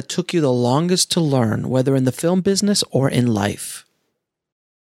lesson that took you the longest to learn, whether in the film business or in life?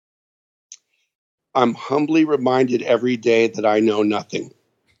 I'm humbly reminded every day that I know nothing.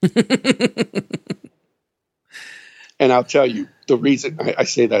 And I'll tell you, the reason I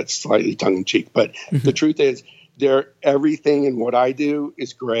say that slightly tongue-in-cheek, but the truth is, everything in what I do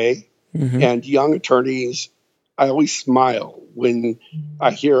is gray. Mm-hmm. And young attorneys, I always smile when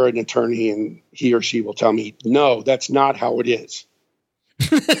I hear an attorney and he or she will tell me, no, that's not how it is.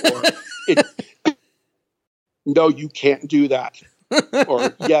 No, you can't do that.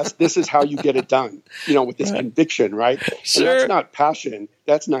 Or, yes, this is how you get it done, with this conviction, right? Sure. And that's not passion.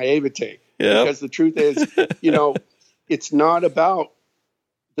 That's naivete. Yep. Because the truth is, it's not about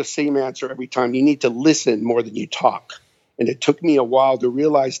the same answer every time. You need to listen more than you talk. And it took me a while to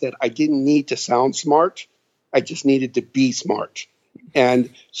realize that I didn't need to sound smart. I just needed to be smart. And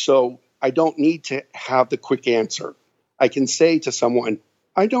so I don't need to have the quick answer. I can say to someone,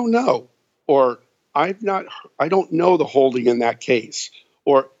 I don't know, or I don't know the holding in that case,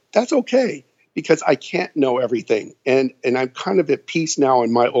 or that's okay because I can't know everything. And I'm kind of at peace now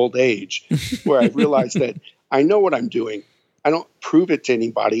in my old age where I realize that I know what I'm doing. I don't prove it to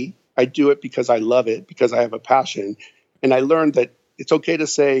anybody. I do it because I love it, because I have a passion. And I learned that it's okay to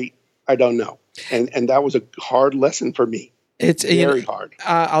say, I don't know. And that was a hard lesson for me. It's very hard.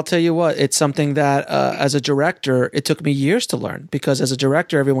 I'll tell you what, it's something that as a director, it took me years to learn, because as a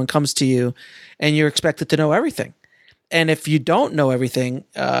director, everyone comes to you and you're expected to know everything. And if you don't know everything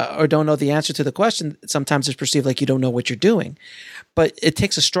or don't know the answer to the question, sometimes it's perceived like you don't know what you're doing. But it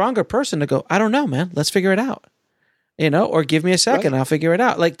takes a stronger person to go, I don't know, man. Let's figure it out. Or give me a second, I'll figure it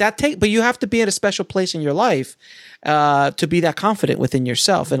out. Like that but you have to be in a special place in your life to be that confident within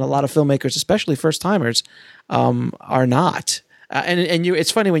yourself. And a lot of filmmakers, especially first timers, are not. And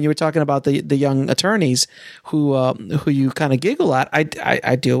it's funny when you were talking about the young attorneys who you kind of giggle at.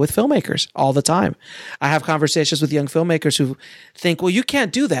 I deal with filmmakers all the time. I have conversations with young filmmakers who think, well, you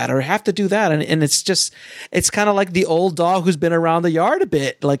can't do that or have to do that, and it's kind of like the old dog who's been around the yard a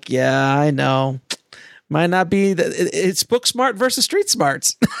bit. Like, yeah, I know. Might not be it's book smart versus street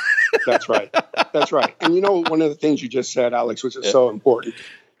smarts. That's right. That's right. And one of the things you just said, Alex, which is so important.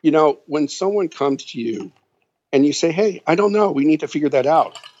 When someone comes to you and you say, hey, I don't know, we need to figure that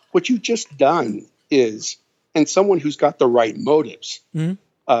out. What you just done is, and someone who's got the right motives, they're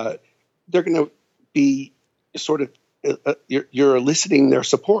going to be sort of, you're eliciting their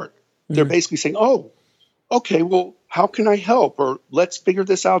support. They're basically saying, oh, okay, well, how can I help? Or let's figure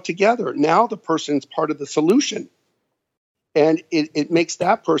this out together. Now the person's part of the solution. And it makes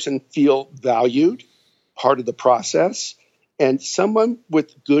that person feel valued, part of the process. And someone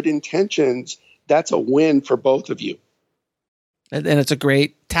with good intentions, that's a win for both of you. And it's a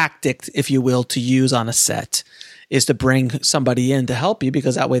great tactic, if you will, to use on a set, is to bring somebody in to help you,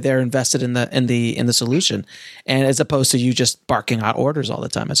 because that way they're invested in the solution, and as opposed to you just barking out orders all the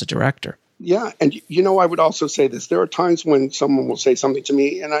time as a director. Yeah, and I would also say this: there are times when someone will say something to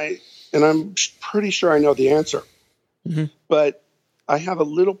me, and I'm pretty sure I know the answer, but I have a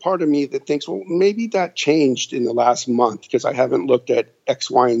little part of me that thinks, well, maybe that changed in the last month because I haven't looked at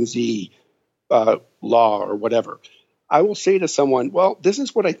X, Y, and Z law or whatever. I will say to someone, well, this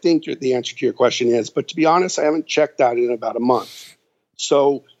is what I think the answer to your question is, but to be honest, I haven't checked that in about a month.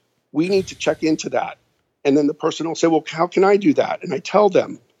 So we need to check into that. And then the person will say, well, how can I do that? And I tell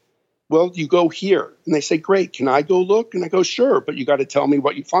them, well, you go here. And they say, great, can I go look? And I go, sure, but you got to tell me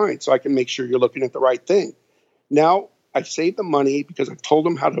what you find so I can make sure you're looking at the right thing. Now, I've saved them money because I've told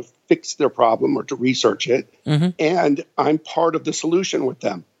them how to fix their problem or to research it. And I'm part of the solution with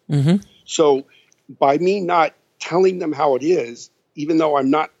them. So by me not telling them how it is, even though I'm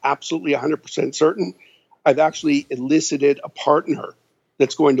not absolutely 100% certain, I've actually elicited a partner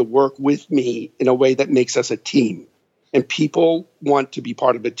that's going to work with me in a way that makes us a team. And people want to be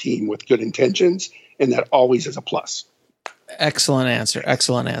part of a team with good intentions, and that always is a plus. Excellent answer.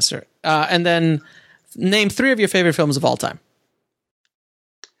 Excellent answer. And then name 3 of your favorite films of all time.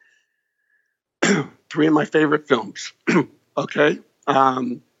 3 of my favorite films. Okay.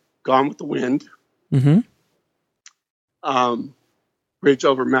 Gone with the Wind. Bridge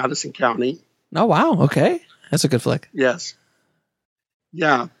Over Madison County. Oh, wow. Okay. That's a good flick. Yes.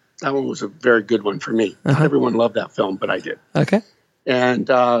 Yeah. That one was a very good one for me. Not everyone loved that film, but I did. Okay. And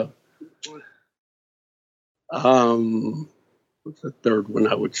what's the third one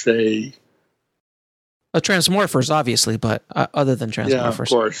I would say? Transmorphers, obviously, but other than Transmorphers. Yeah, of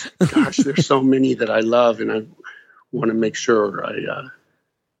course. Gosh, there's so many that I love, and I want to make sure I...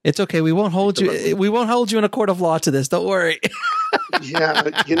 It's okay. We won't hold you. We won't hold you in a court of law to this. Don't worry. Yeah,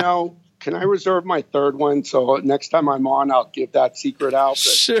 can I reserve my third one so next time I'm on, I'll give that secret out?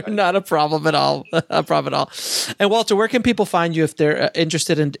 Sure, not a problem at all. Not a problem at all. And Walter, where can people find you if they're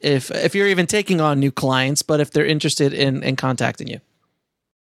interested in if you're even taking on new clients, but if they're interested in contacting you?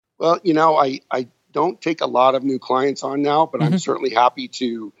 Well, I don't take a lot of new clients on now, but I'm certainly happy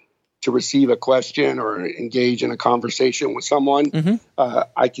to receive a question or engage in a conversation with someone.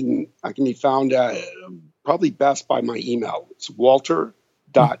 I can be found probably best by my email. It's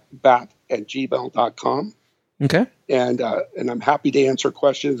walter.bat@gmail.com. Okay. And I'm happy to answer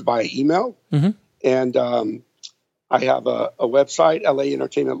questions via email. And I have a website,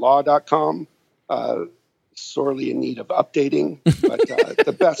 laentertainmentlaw.com, sorely in need of updating. But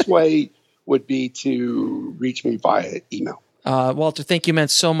the best way would be to reach me via email. Walter, thank you, man,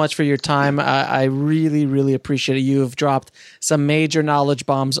 so much for your time. I really, really appreciate it. You have dropped some major knowledge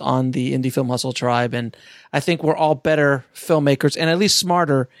bombs on the Indie Film Hustle tribe, and I think we're all better filmmakers and at least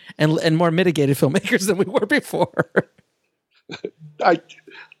smarter and more mitigated filmmakers than we were before.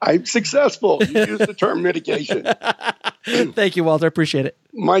 I'm successful. You used the term mitigation. Thank you, Walter. Appreciate it.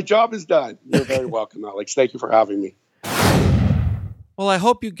 My job is done. You're very welcome, Alex. Thank you for having me. Well, I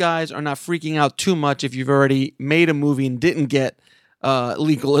hope you guys are not freaking out too much if you've already made a movie and didn't get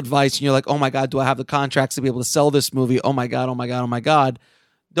legal advice and you're like, oh my God, do I have the contracts to be able to sell this movie? Oh my God, oh my God, oh my God.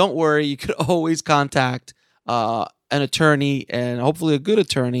 Don't worry. You could always contact an attorney, and hopefully a good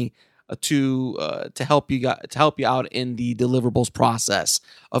attorney, to help you out in the deliverables process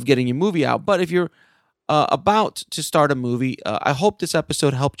of getting your movie out. But if you're about to start a movie, I hope this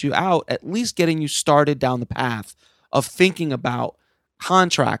episode helped you out, at least getting you started down the path of thinking about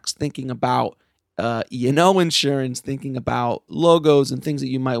contracts, thinking about E&O insurance, thinking about logos and things that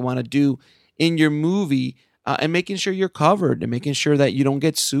you might want to do in your movie, and making sure you're covered and making sure that you don't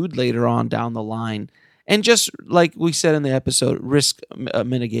get sued later on down the line. And just like we said in the episode, risk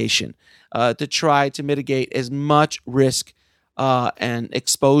mitigation, to try to mitigate as much risk and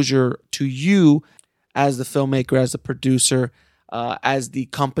exposure to you as the filmmaker, as the producer, as the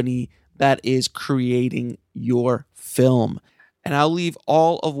company that is creating your film. And I'll leave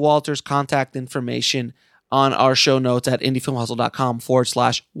all of Walter's contact information on our show notes at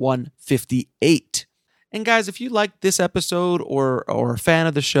indiefilmhustle.com/158. And guys, if you like this episode or a fan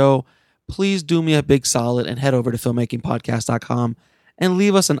of the show, please do me a big solid and head over to filmmakingpodcast.com and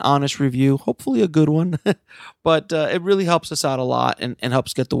leave us an honest review, hopefully a good one. But it really helps us out a lot and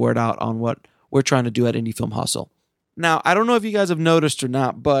helps get the word out on what we're trying to do at Indie Film Hustle. Now, I don't know if you guys have noticed or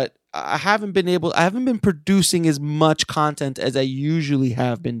not, but I haven't been producing as much content as I usually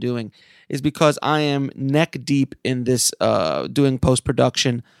have been doing, is because I am neck deep in this doing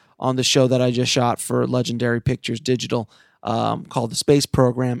post-production on the show that I just shot for Legendary Pictures Digital, called The Space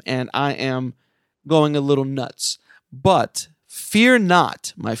Program, and I am going a little nuts. But fear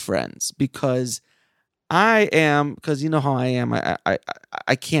not, my friends, because you know how I am.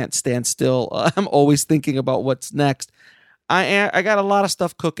 I can't stand still. I'm always thinking about what's next. I got a lot of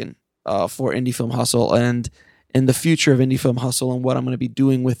stuff cooking for Indie Film Hustle and in the future of Indie Film Hustle and what I'm going to be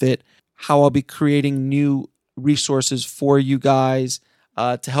doing with it, how I'll be creating new resources for you guys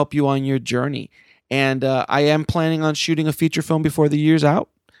to help you on your journey. And I am planning on shooting a feature film before the year's out.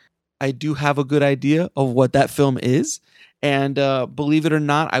 I do have a good idea of what that film is. And believe it or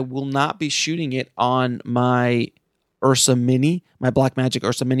not, I will not be shooting it on my Ursa Mini, my Blackmagic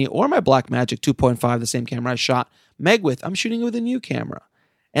Ursa Mini, or my Blackmagic 2.5, the same camera I shot Meg with. I'm shooting it with a new camera.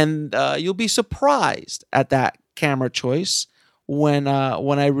 And you'll be surprised at that camera choice when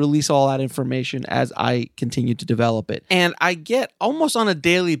I release all that information as I continue to develop it. And I get almost on a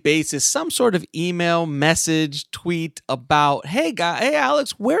daily basis some sort of email, message, tweet about, hey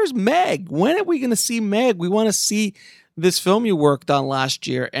Alex, where's Meg? When are we going to see Meg? We want to see this film you worked on last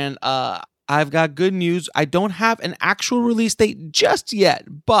year. And I've got good news. I don't have an actual release date just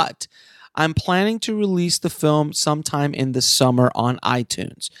yet, but I'm planning to release the film sometime in the summer on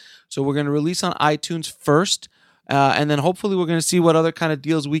iTunes. So we're going to release on iTunes first, and then hopefully we're going to see what other kind of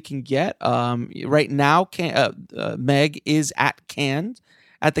deals we can get. Right now, Meg is at Cannes,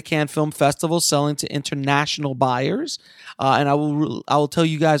 at the Cannes Film Festival, selling to international buyers, and I will tell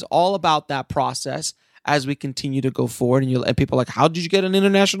you guys all about that process as we continue to go forward. And people are like, how did you get an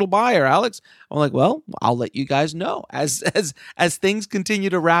international buyer, Alex? I'm like, well, I'll let you guys know. As things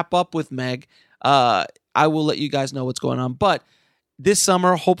continue to wrap up with Meg, I will let you guys know what's going on. But this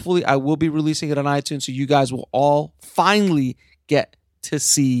summer, hopefully, I will be releasing it on iTunes, so you guys will all finally get to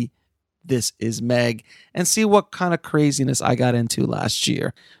see This Is Meg and see what kind of craziness I got into last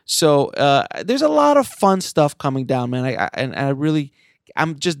year. So there's a lot of fun stuff coming down, man.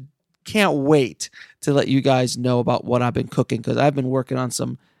 I'm just can't wait to let you guys know about what I've been cooking, because I've been working on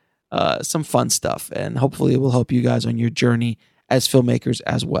some fun stuff, and hopefully it will help you guys on your journey as filmmakers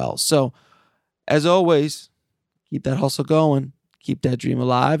as well. So as always, keep that hustle going, keep that dream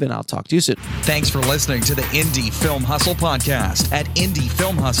alive, and I'll talk to you soon. Thanks for listening to the Indie Film Hustle podcast at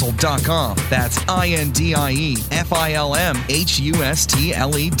indiefilmhustle.com. That's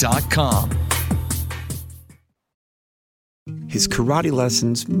INDIEFILMHUSTLE.com. His karate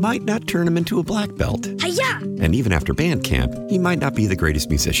lessons might not turn him into a black belt. Hi-ya! And even after band camp, he might not be the greatest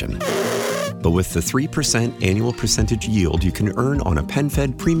musician. But with the 3% annual percentage yield you can earn on a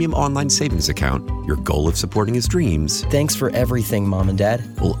PenFed premium online savings account, your goal of supporting his dreams... Thanks for everything, Mom and Dad.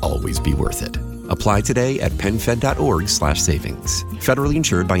 ...will always be worth it. Apply today at PenFed.org/savings. Federally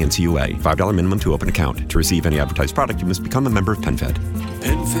insured by NCUA. $5 minimum to open account. To receive any advertised product, you must become a member of PenFed.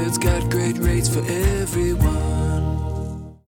 PenFed's got great rates for everyone.